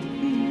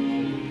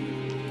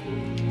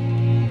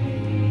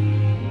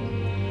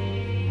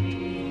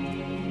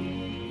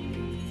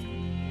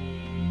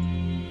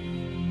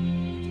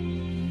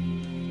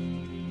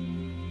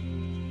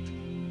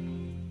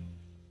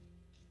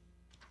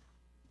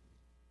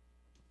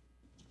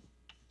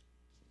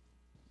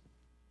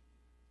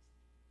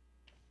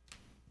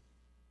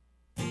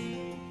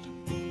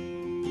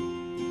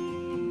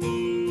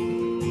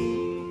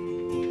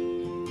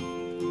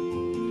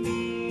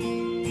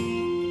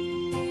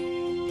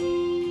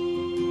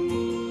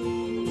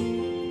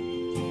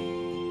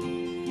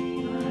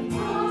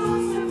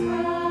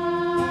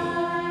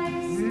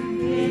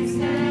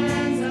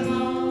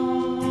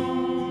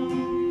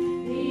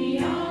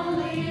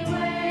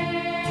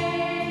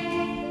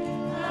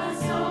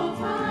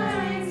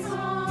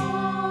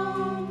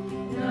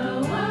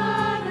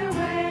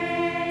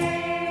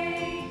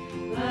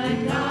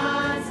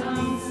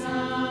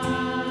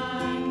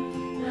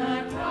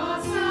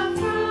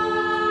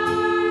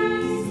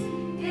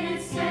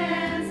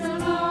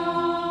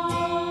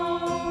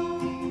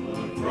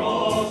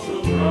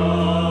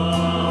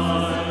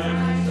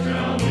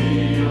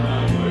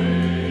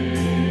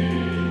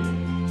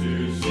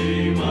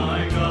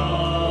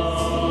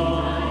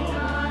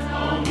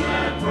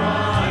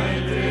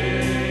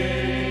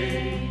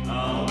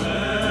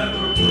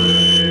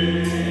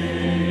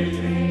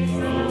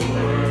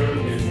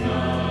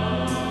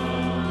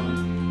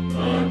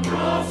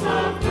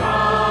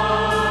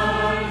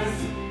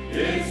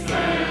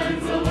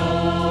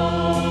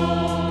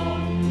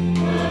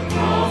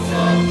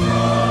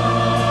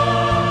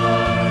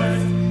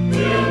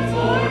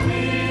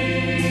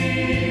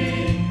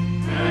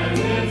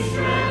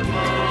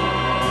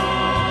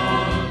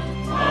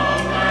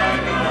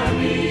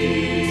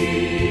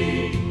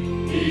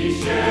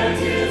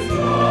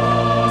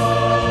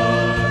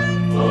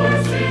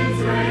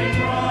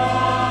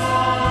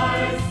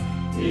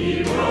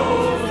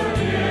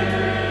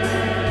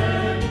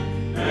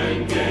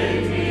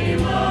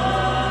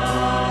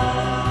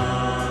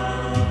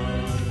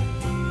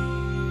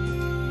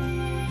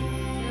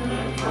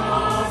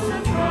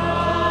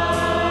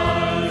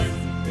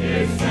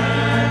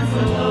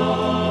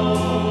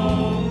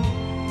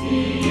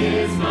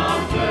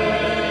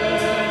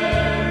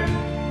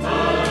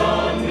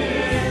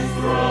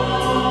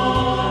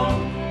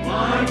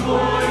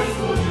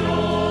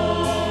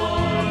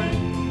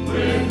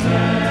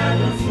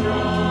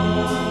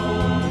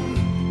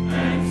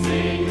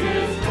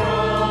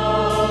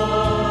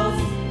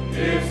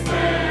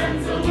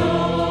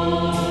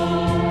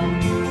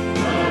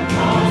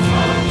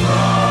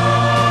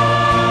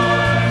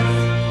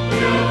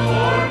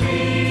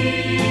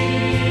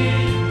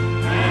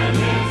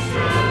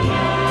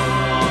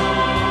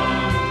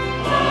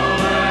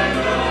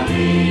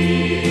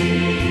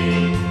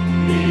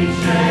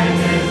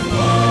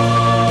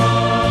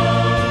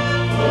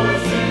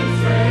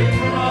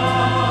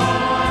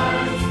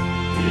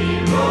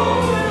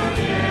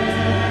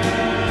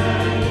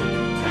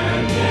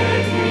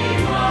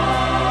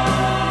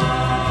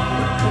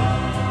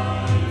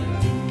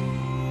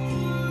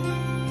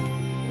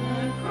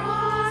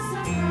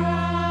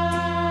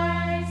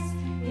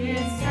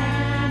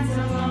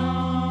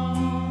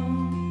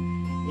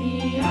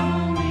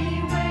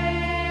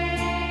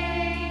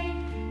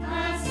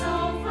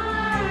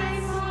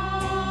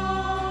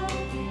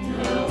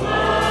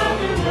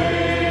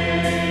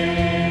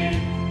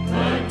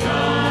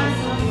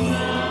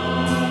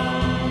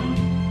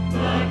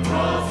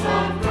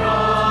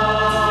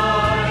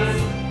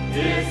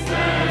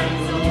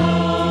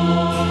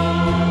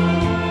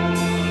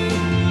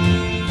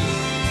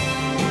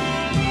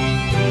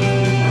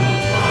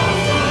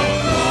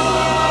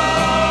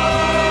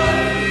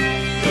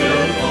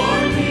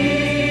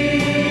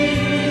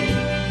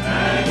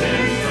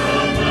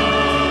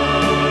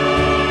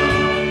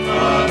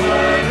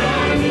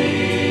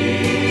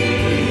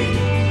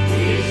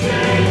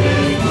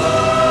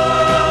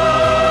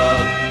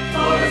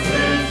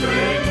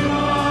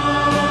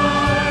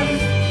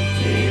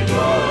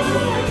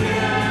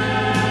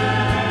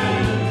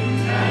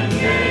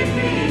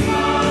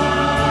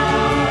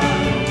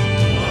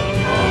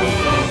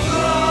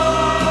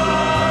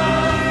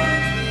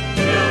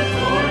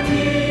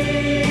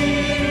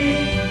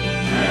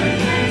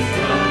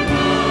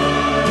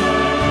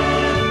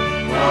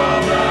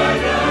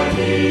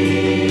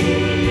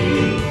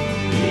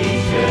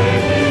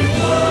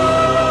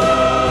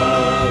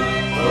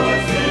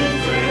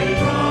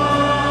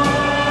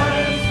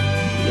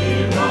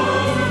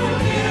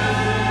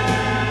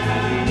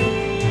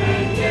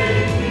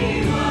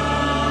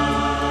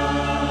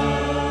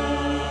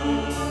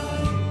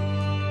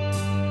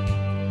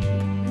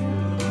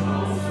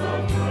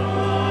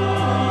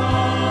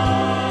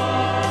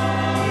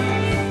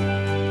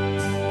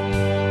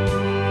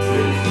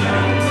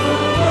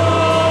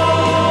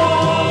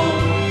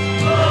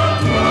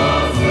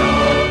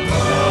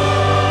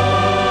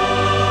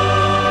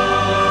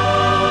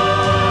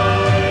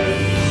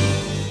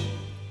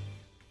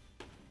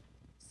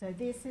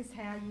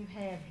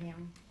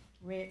 him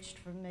retched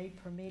from me,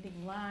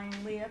 permitting lying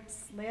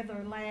lips,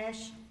 leather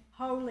lash,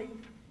 holy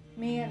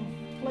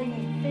men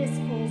flinging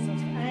fistfuls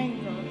of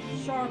anger,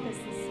 sharp as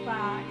the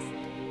spikes,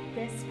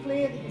 that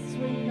split his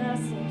sweet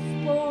muscles,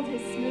 spoiled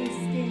his smooth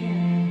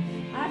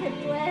skin. I'd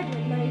have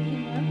gladly laid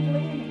him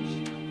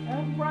unblemished,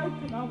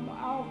 unbroken on the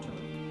altar,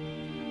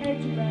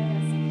 had you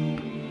asked.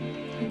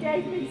 He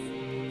gave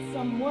me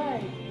some way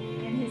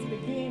in his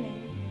beginning,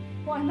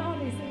 why not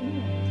his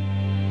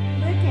end?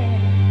 Look at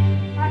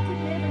him. I could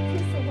never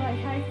kiss away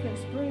half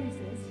those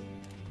bruises.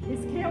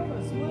 His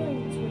countless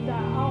wounds would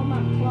dye all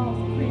my cloth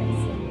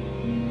crimson.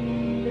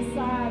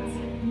 Besides,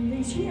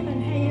 these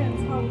human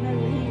hands hold no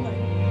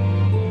healing.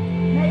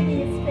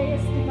 Maybe it's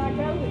best if I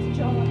go with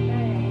John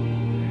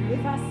now,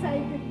 if I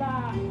say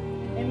goodbye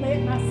and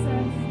let my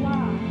son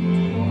fly to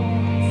your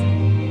arms.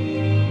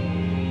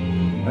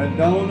 At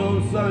dawn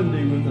on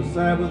Sunday, with the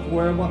Sabbath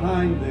well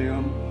behind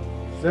them,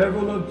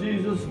 several of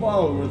Jesus'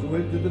 followers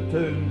went to the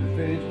tomb to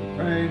finish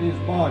preparing his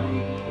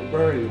body for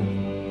burial.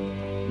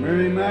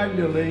 Mary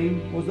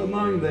Magdalene was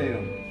among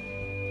them.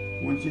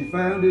 When she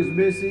found his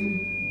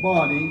missing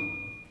body,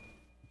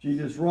 she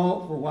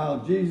distraught, for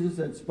while Jesus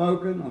had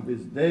spoken of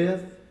his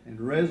death and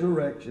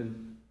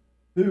resurrection,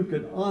 who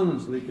could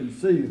honestly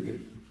conceive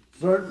it?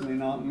 Certainly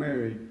not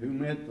Mary, who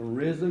met the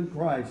risen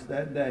Christ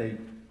that day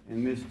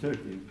and mistook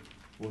him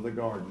for the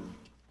gardener.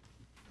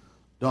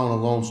 Dawn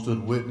alone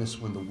stood witness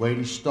when the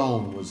weighty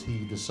stone was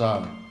heaved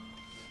aside.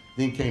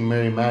 Then came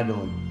Mary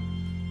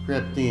Magdalene,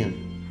 crept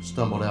in,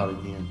 stumbled out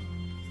again.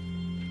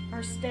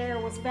 Her stare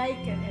was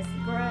vacant as the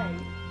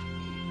grave,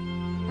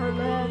 her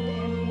loved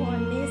and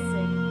one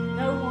missing.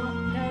 No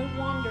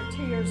wonder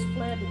tears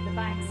flooded the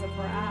banks of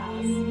her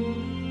eyes.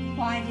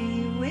 Why do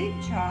you weep,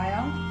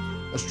 child?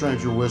 A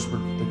stranger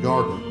whispered, the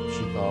gardener,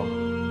 she thought.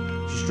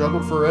 She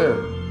struggled for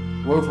air,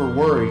 wove her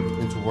worry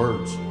into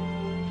words.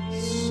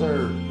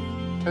 Sir,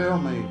 tell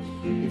me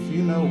if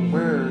you know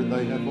where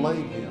they have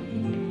laid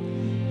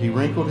him. He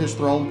wrinkled his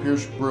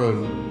thorn-pierced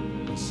brow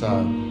and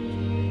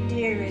sighed.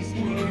 Dearest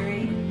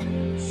Mary.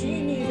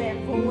 She knew that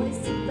voice,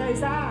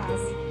 those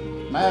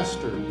eyes.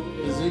 Master,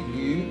 is it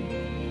you?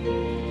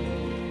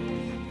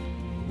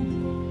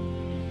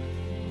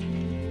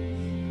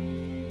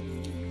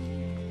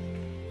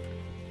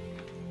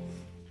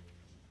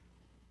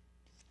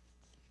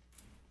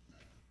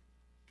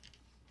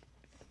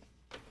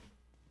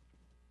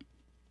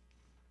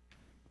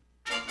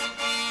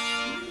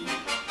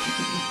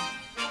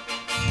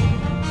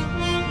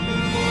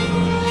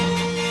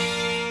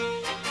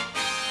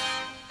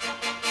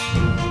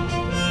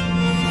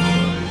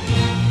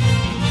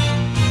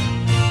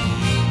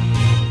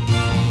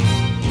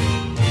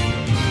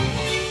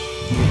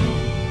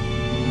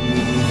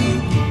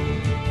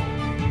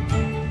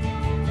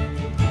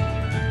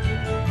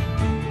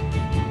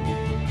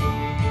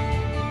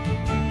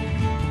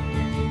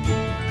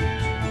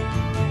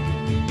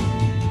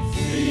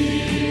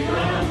 See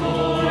the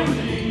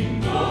morning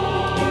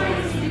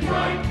glories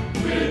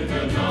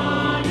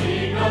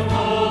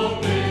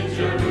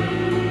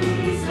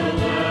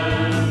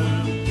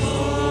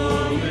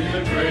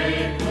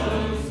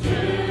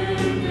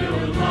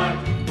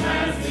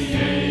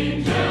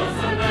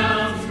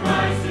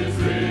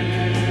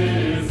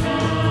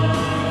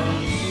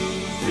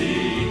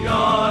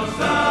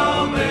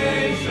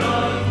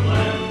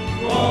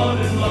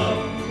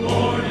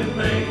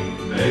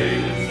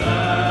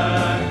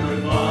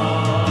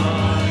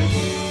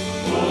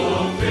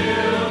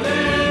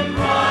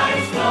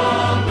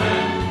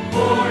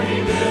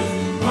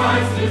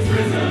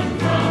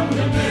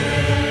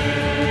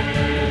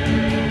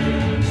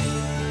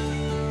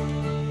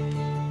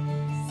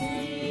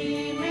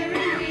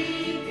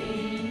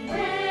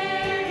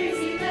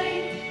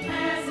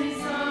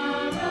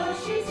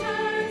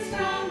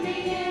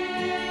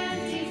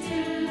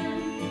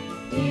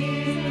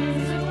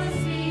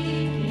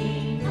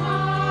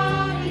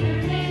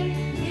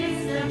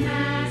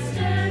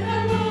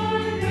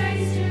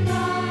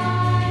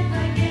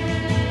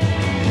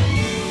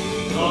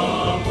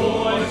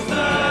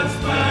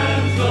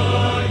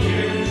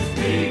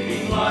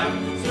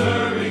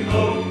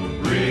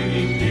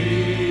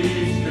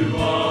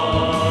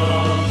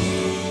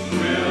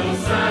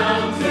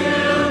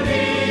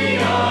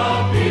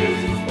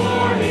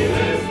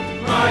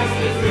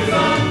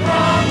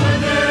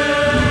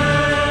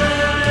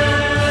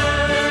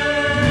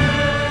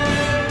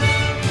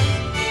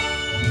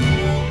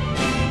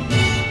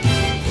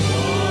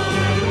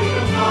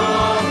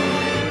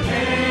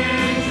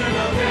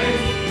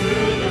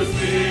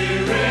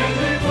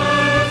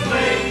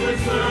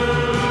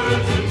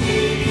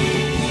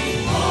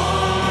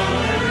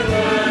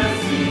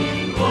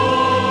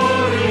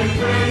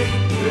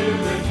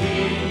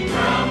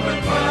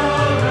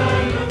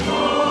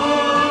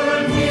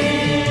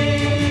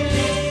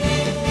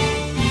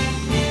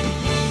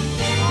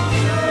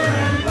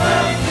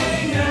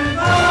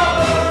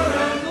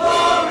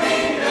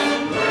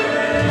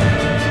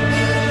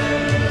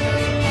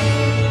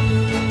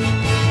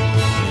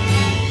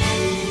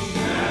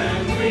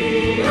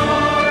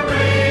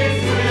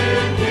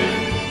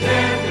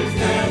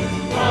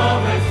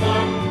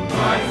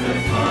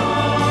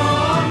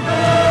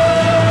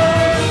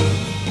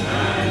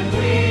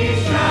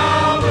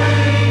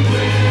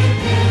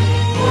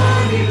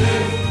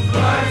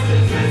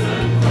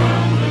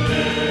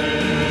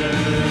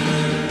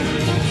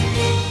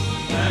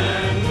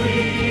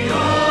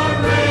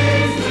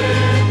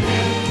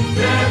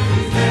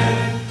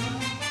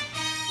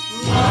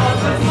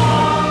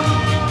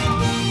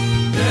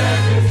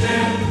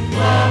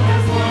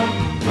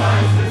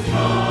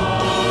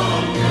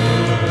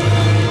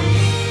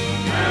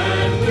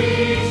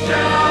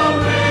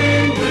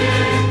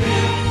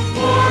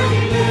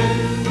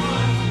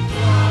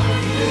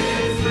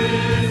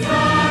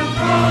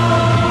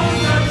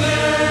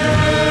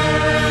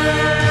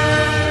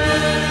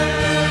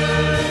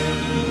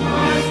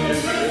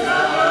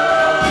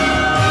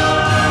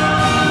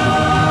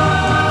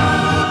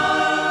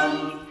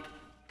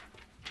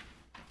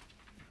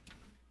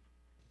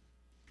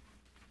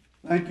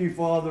Thank you,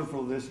 Father,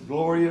 for this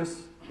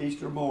glorious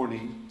Easter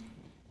morning.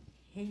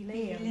 He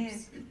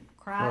lives.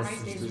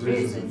 Christ is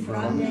risen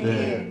from the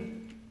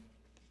dead.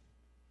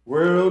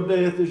 Where, O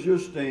death, is your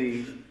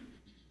sting?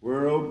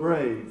 Where, O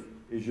grave,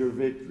 is your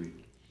victory?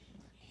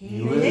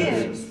 He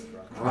lives.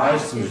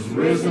 Christ is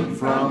risen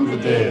from the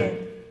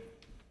dead.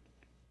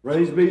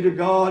 Praise be to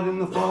God and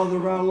the Father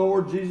of our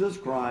Lord Jesus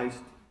Christ.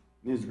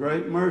 In His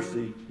great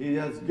mercy, He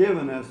has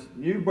given us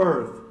new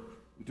birth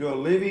into a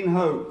living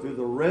hope through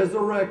the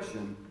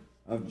resurrection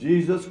of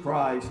Jesus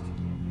Christ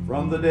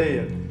from the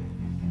dead.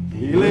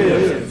 He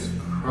lives.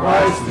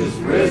 Christ is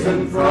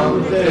risen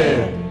from the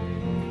dead.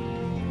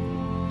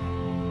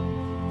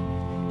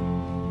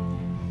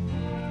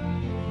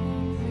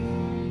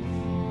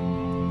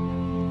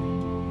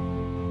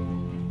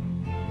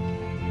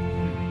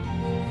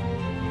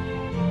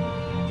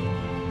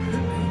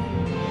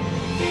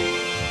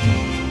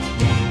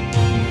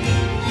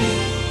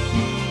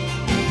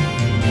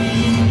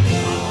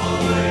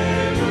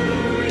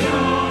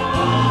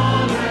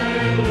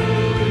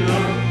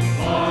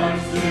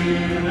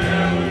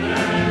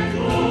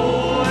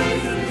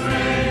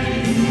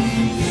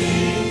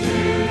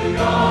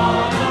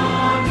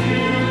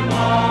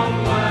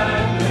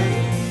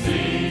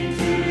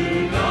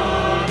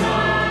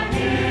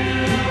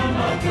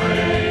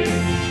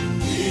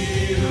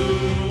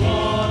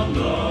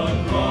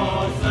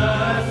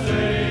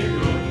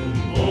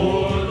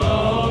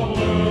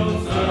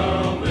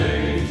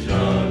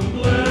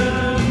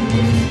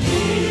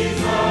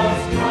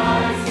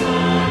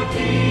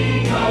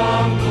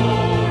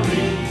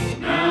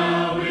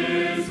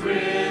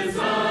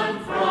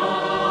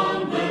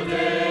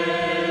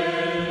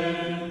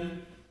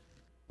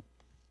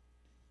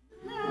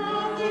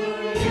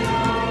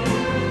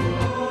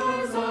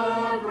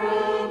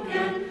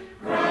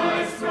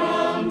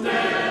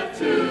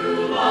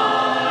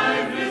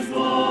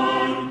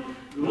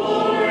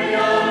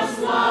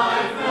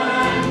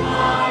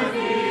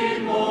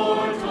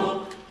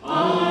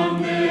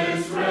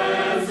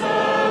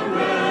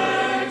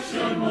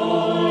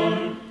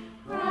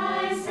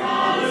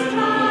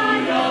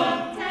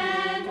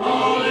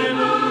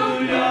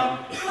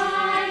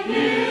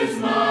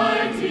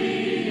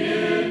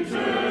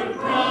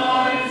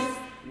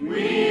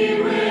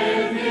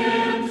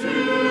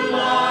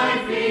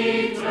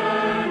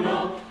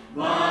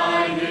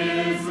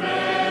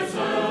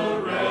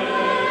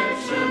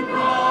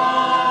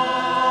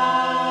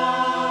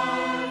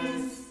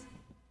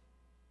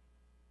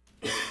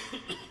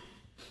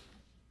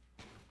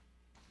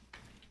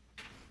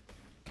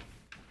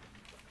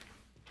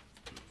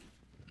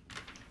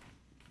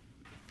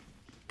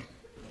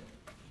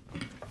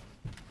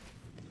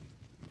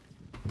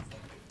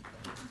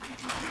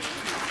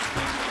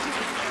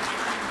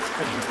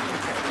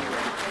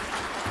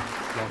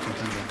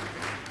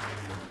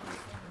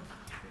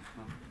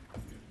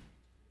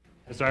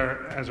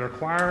 As our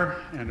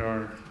choir and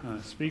our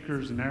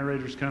speakers and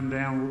narrators come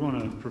down, we're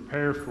going to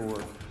prepare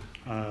for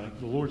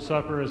the Lord's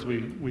Supper, as we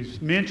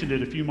mentioned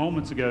it a few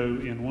moments ago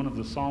in one of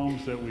the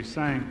songs that we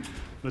sang.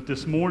 But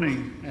this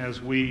morning,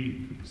 as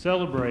we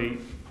celebrate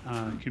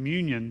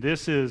communion,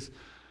 this is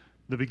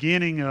the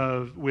beginning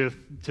of,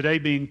 with today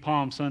being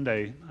Palm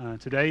Sunday,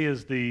 today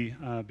is the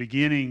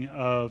beginning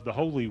of the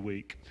Holy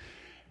Week.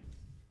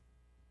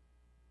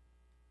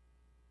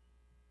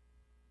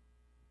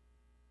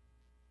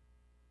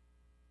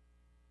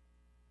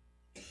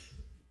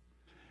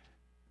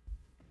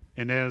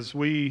 And as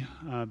we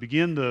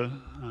begin the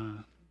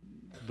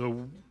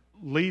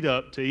lead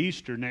up to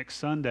Easter next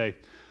Sunday,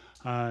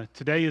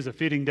 today is a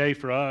fitting day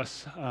for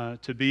us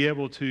to be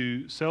able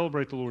to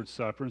celebrate the Lord's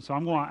Supper. And so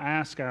I'm going to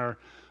ask our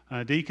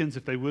deacons,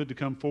 if they would, to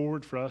come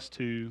forward for us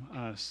to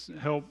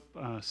help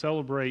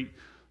celebrate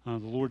the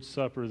Lord's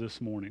Supper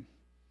this morning.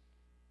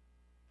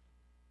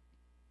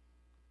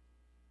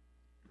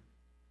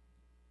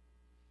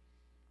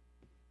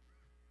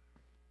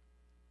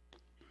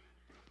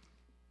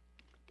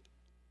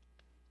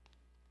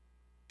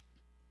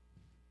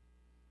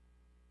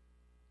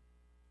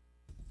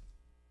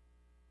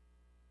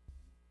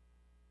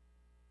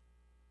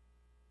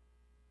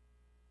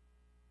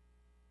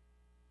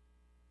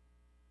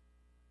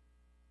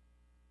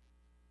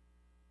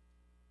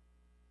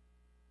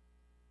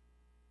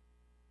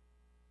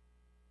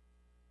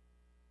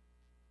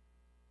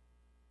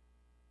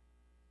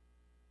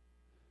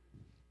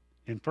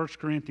 In 1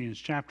 Corinthians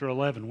chapter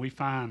 11, we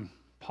find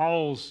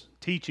Paul's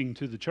teaching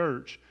to the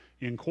church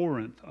in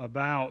Corinth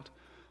about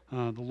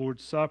the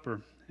Lord's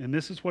Supper. And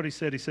this is what he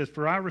said. He says,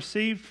 "For I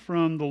received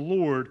from the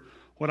Lord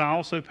what I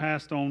also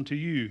passed on to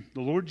you.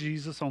 The Lord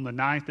Jesus, on the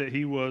night that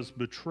he was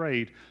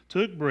betrayed,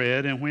 took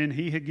bread, and when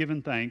he had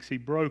given thanks, he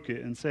broke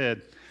it and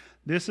said,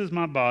 'This is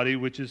my body,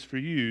 which is for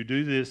you.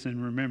 Do this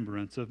in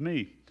remembrance of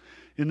me.'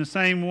 In the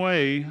same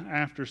way,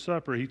 after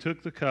supper, he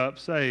took the cup,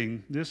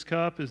 saying, 'This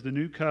cup is the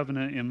new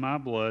covenant in my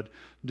blood.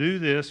 Do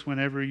this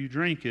whenever you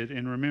drink it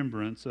in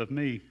remembrance of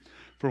me.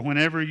 For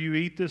whenever you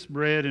eat this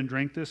bread and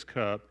drink this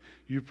cup,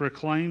 you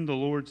proclaim the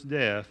Lord's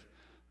death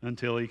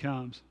until he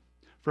comes.'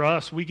 for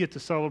us, we get to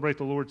celebrate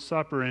the Lord's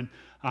Supper, and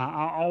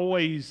I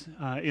always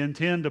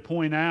intend to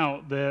point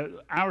out that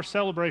our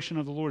celebration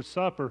of the Lord's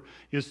Supper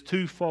is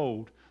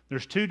twofold.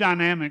 There's two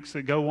dynamics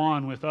that go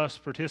on with us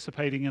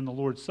participating in the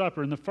Lord's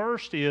Supper. And the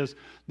first is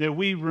that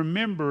we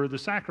remember the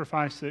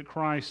sacrifice that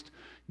Christ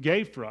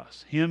gave for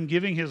us, Him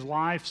giving His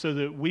life so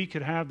that we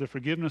could have the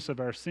forgiveness of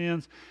our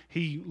sins.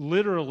 He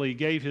literally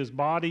gave His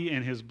body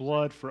and His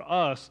blood for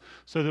us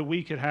so that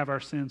we could have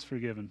our sins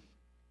forgiven.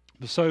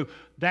 So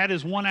that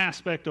is one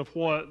aspect of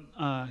what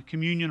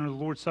communion or the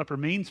Lord's Supper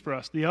means for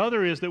us. The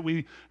other is that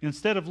we,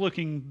 instead of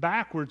looking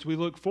backwards, we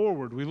look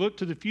forward. We look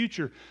to the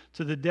future,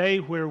 to the day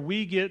where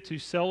we get to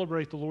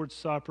celebrate the Lord's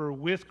Supper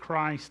with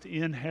Christ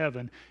in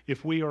heaven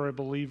if we are a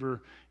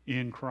believer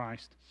in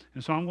Christ.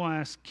 And so I'm going to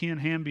ask Ken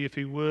Hamby, if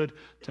he would,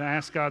 to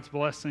ask God's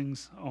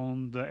blessings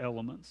on the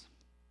elements.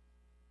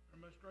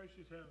 Our most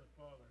gracious Heavenly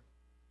Father,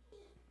 we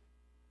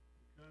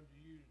come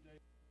to you today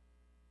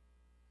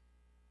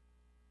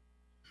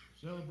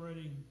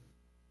celebrating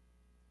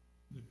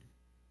the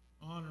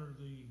honor,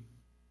 the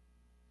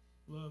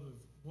love of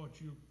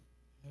what you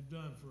have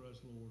done for us,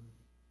 Lord.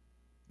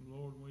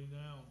 Lord, we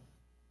now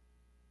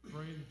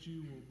pray that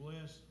you will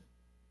bless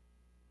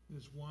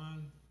this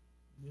wine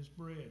and this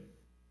bread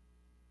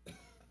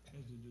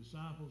as the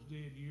disciples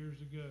did years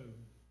ago.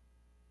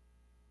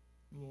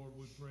 Lord,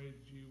 we pray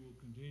that you will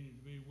continue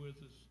to be with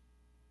us.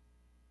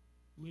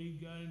 Lead,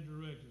 guide, and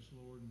direct us,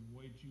 Lord, and the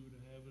way that you would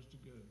have us to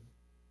go.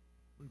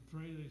 We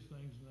pray these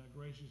things in thy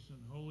gracious and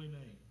holy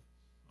name.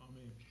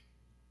 Amen.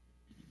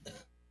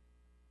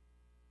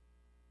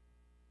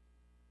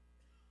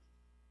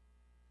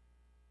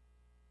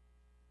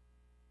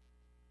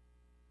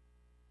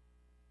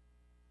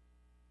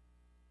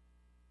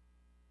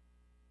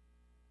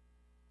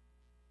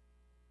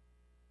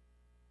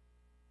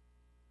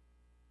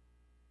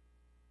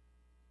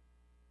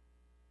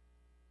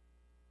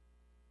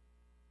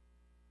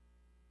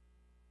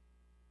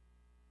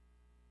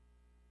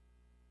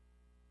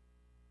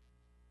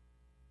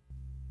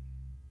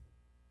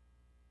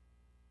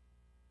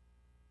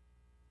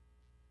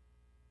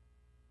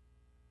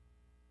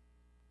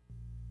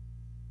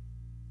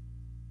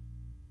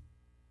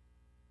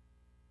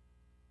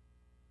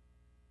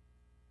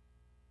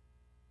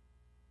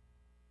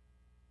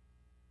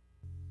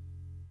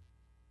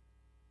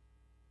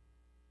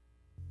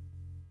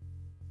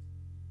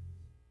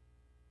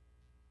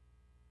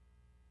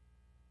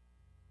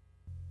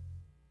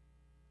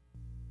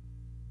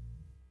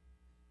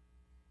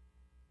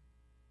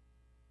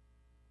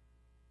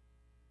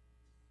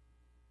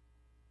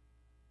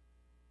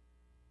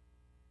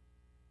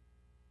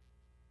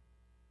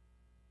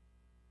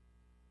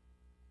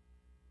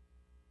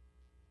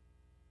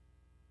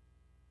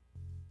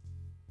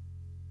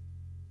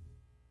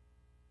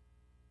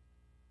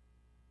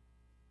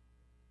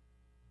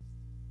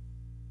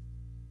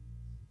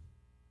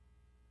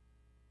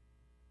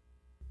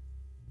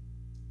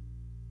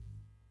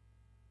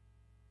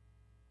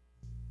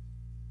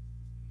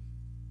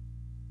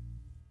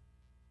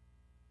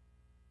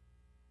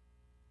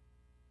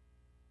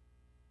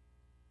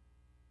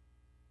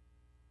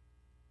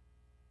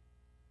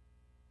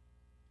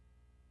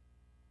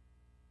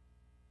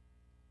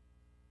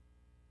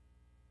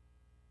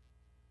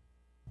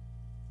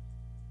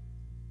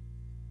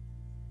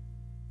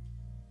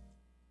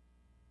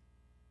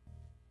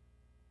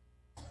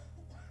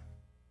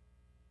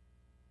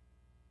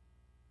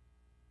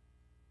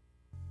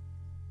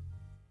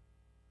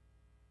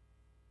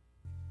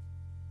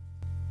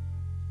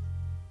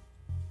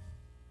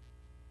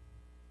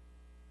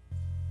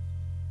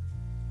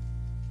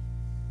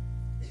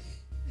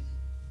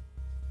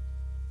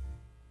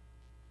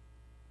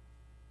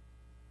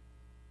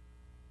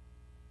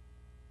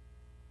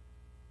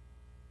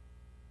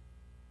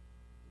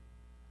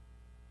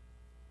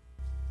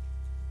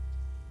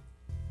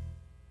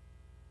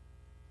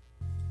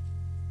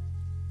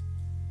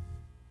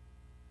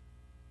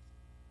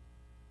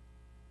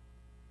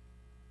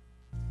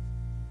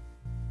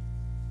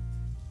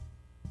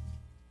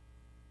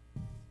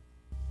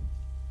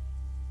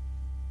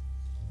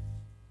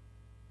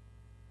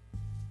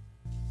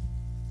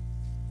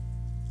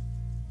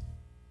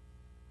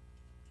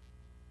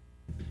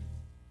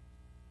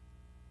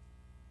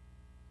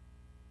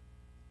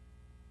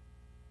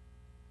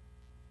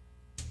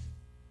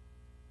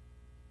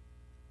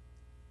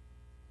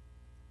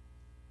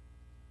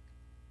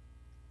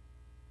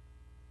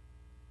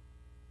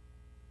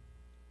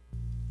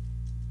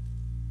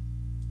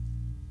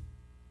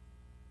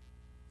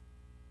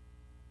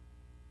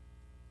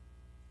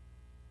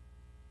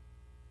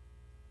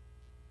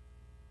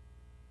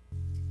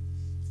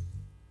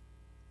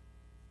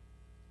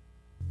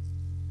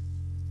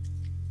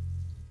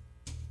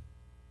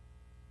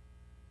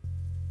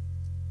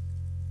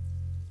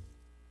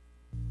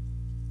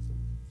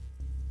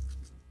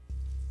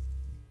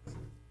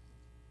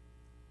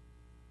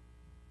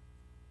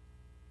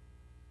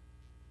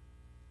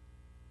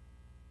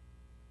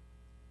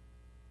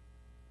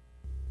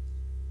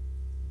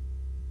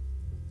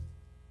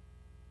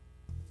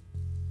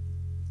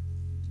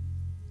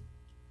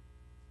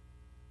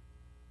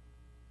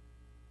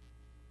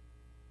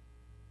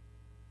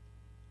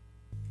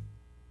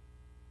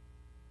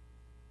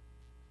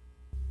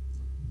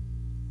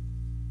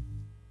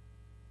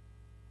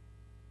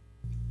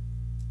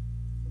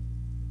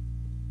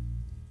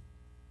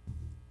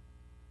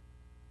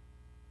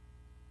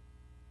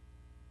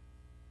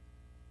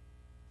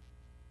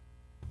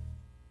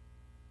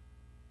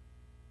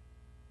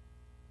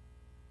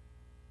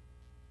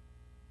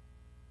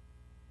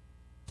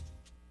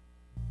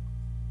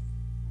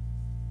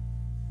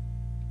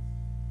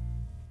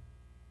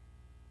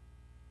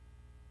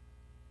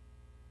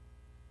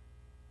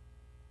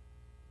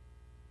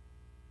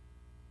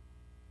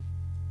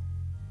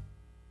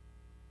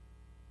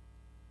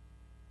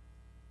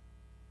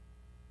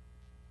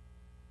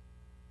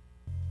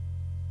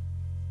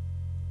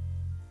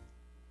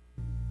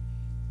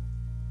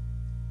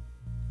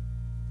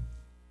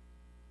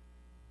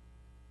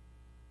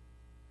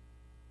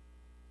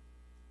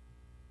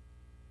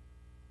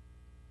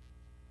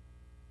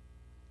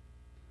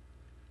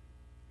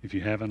 If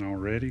you haven't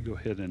already, go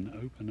ahead and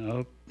open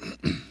up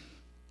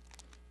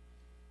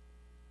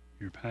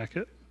your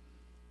packet.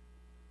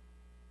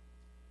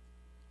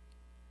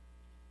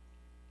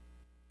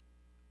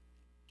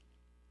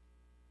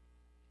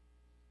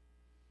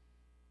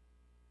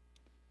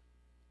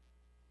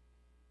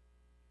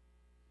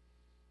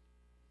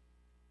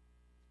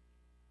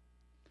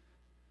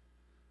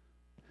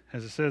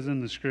 As it says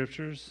in the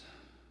scriptures,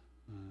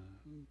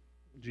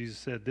 Jesus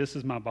said, "This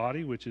is my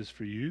body, which is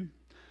for you.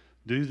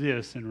 Do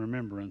this in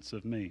remembrance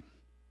of me."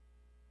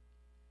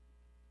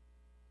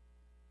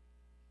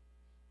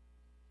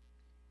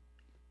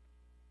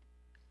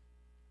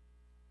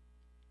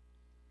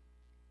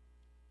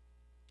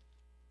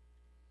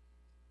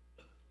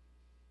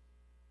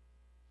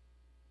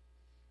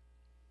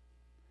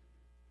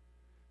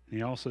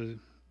 He also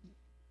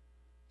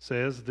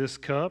says, "This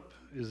cup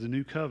is the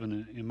new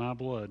covenant in my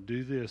blood.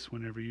 Do this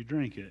whenever you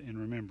drink it in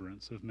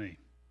remembrance of me."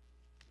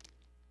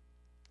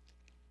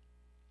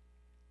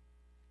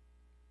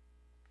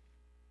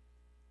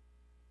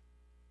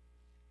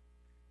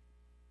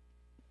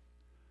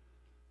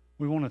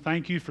 We want to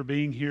thank you for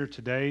being here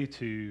today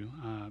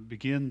to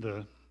begin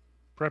the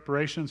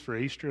preparations for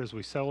Easter as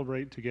we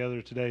celebrate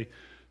together today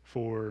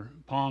for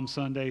Palm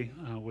Sunday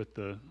with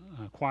the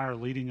choir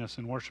leading us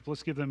in worship.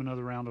 Let's give them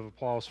another round of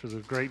applause for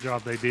the great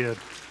job they did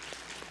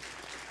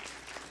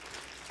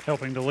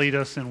helping to lead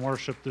us in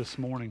worship this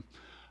morning.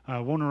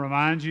 I want to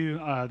remind you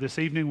this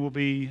evening we'll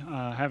be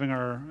having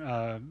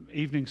our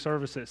evening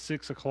service at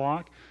 6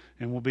 o'clock,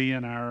 and we'll be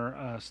in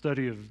our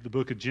study of the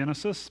book of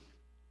Genesis.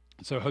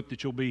 So I hope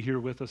that you'll be here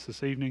with us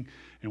this evening.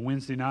 And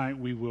Wednesday night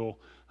we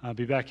will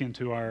be back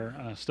into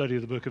our study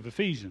of the book of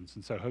Ephesians.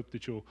 And so I hope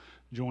that you'll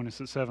join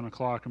us at 7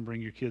 o'clock and bring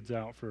your kids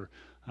out for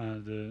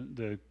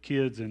the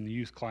kids and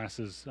youth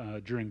classes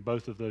during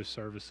both of those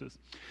services.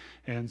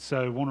 And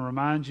so I want to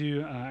remind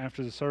you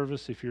after the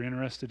service, if you're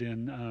interested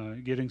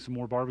in getting some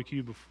more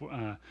barbecue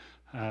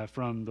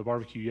from the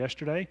barbecue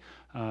yesterday,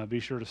 be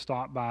sure to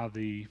stop by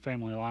the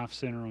Family Life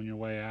Center on your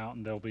way out,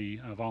 and there'll be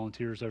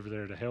volunteers over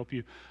there to help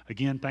you.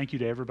 Again, thank you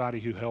to everybody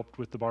who helped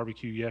with the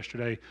barbecue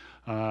yesterday.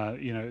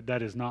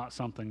 That is not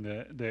something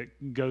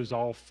that goes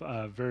off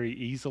very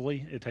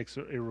easily. It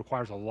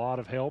requires a lot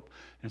of help,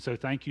 and so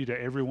thank you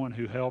to everyone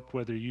who helped,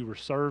 whether you were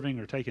serving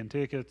or taking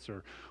tickets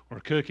or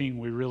cooking.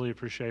 We really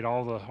appreciate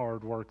all the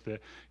hard work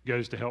that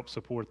goes to help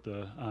support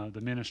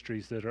the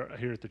ministries that are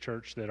here at the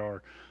church that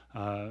are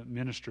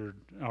ministered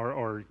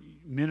or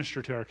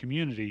minister to our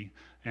community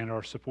and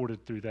are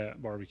supported through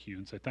that barbecue.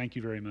 And so thank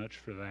you very much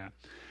for that.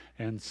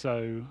 And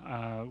so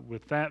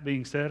with that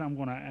being said, I'm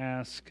going to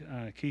ask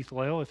Keith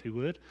Lell, if he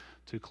would,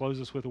 to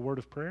close us with a word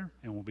of prayer,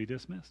 and we'll be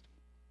dismissed.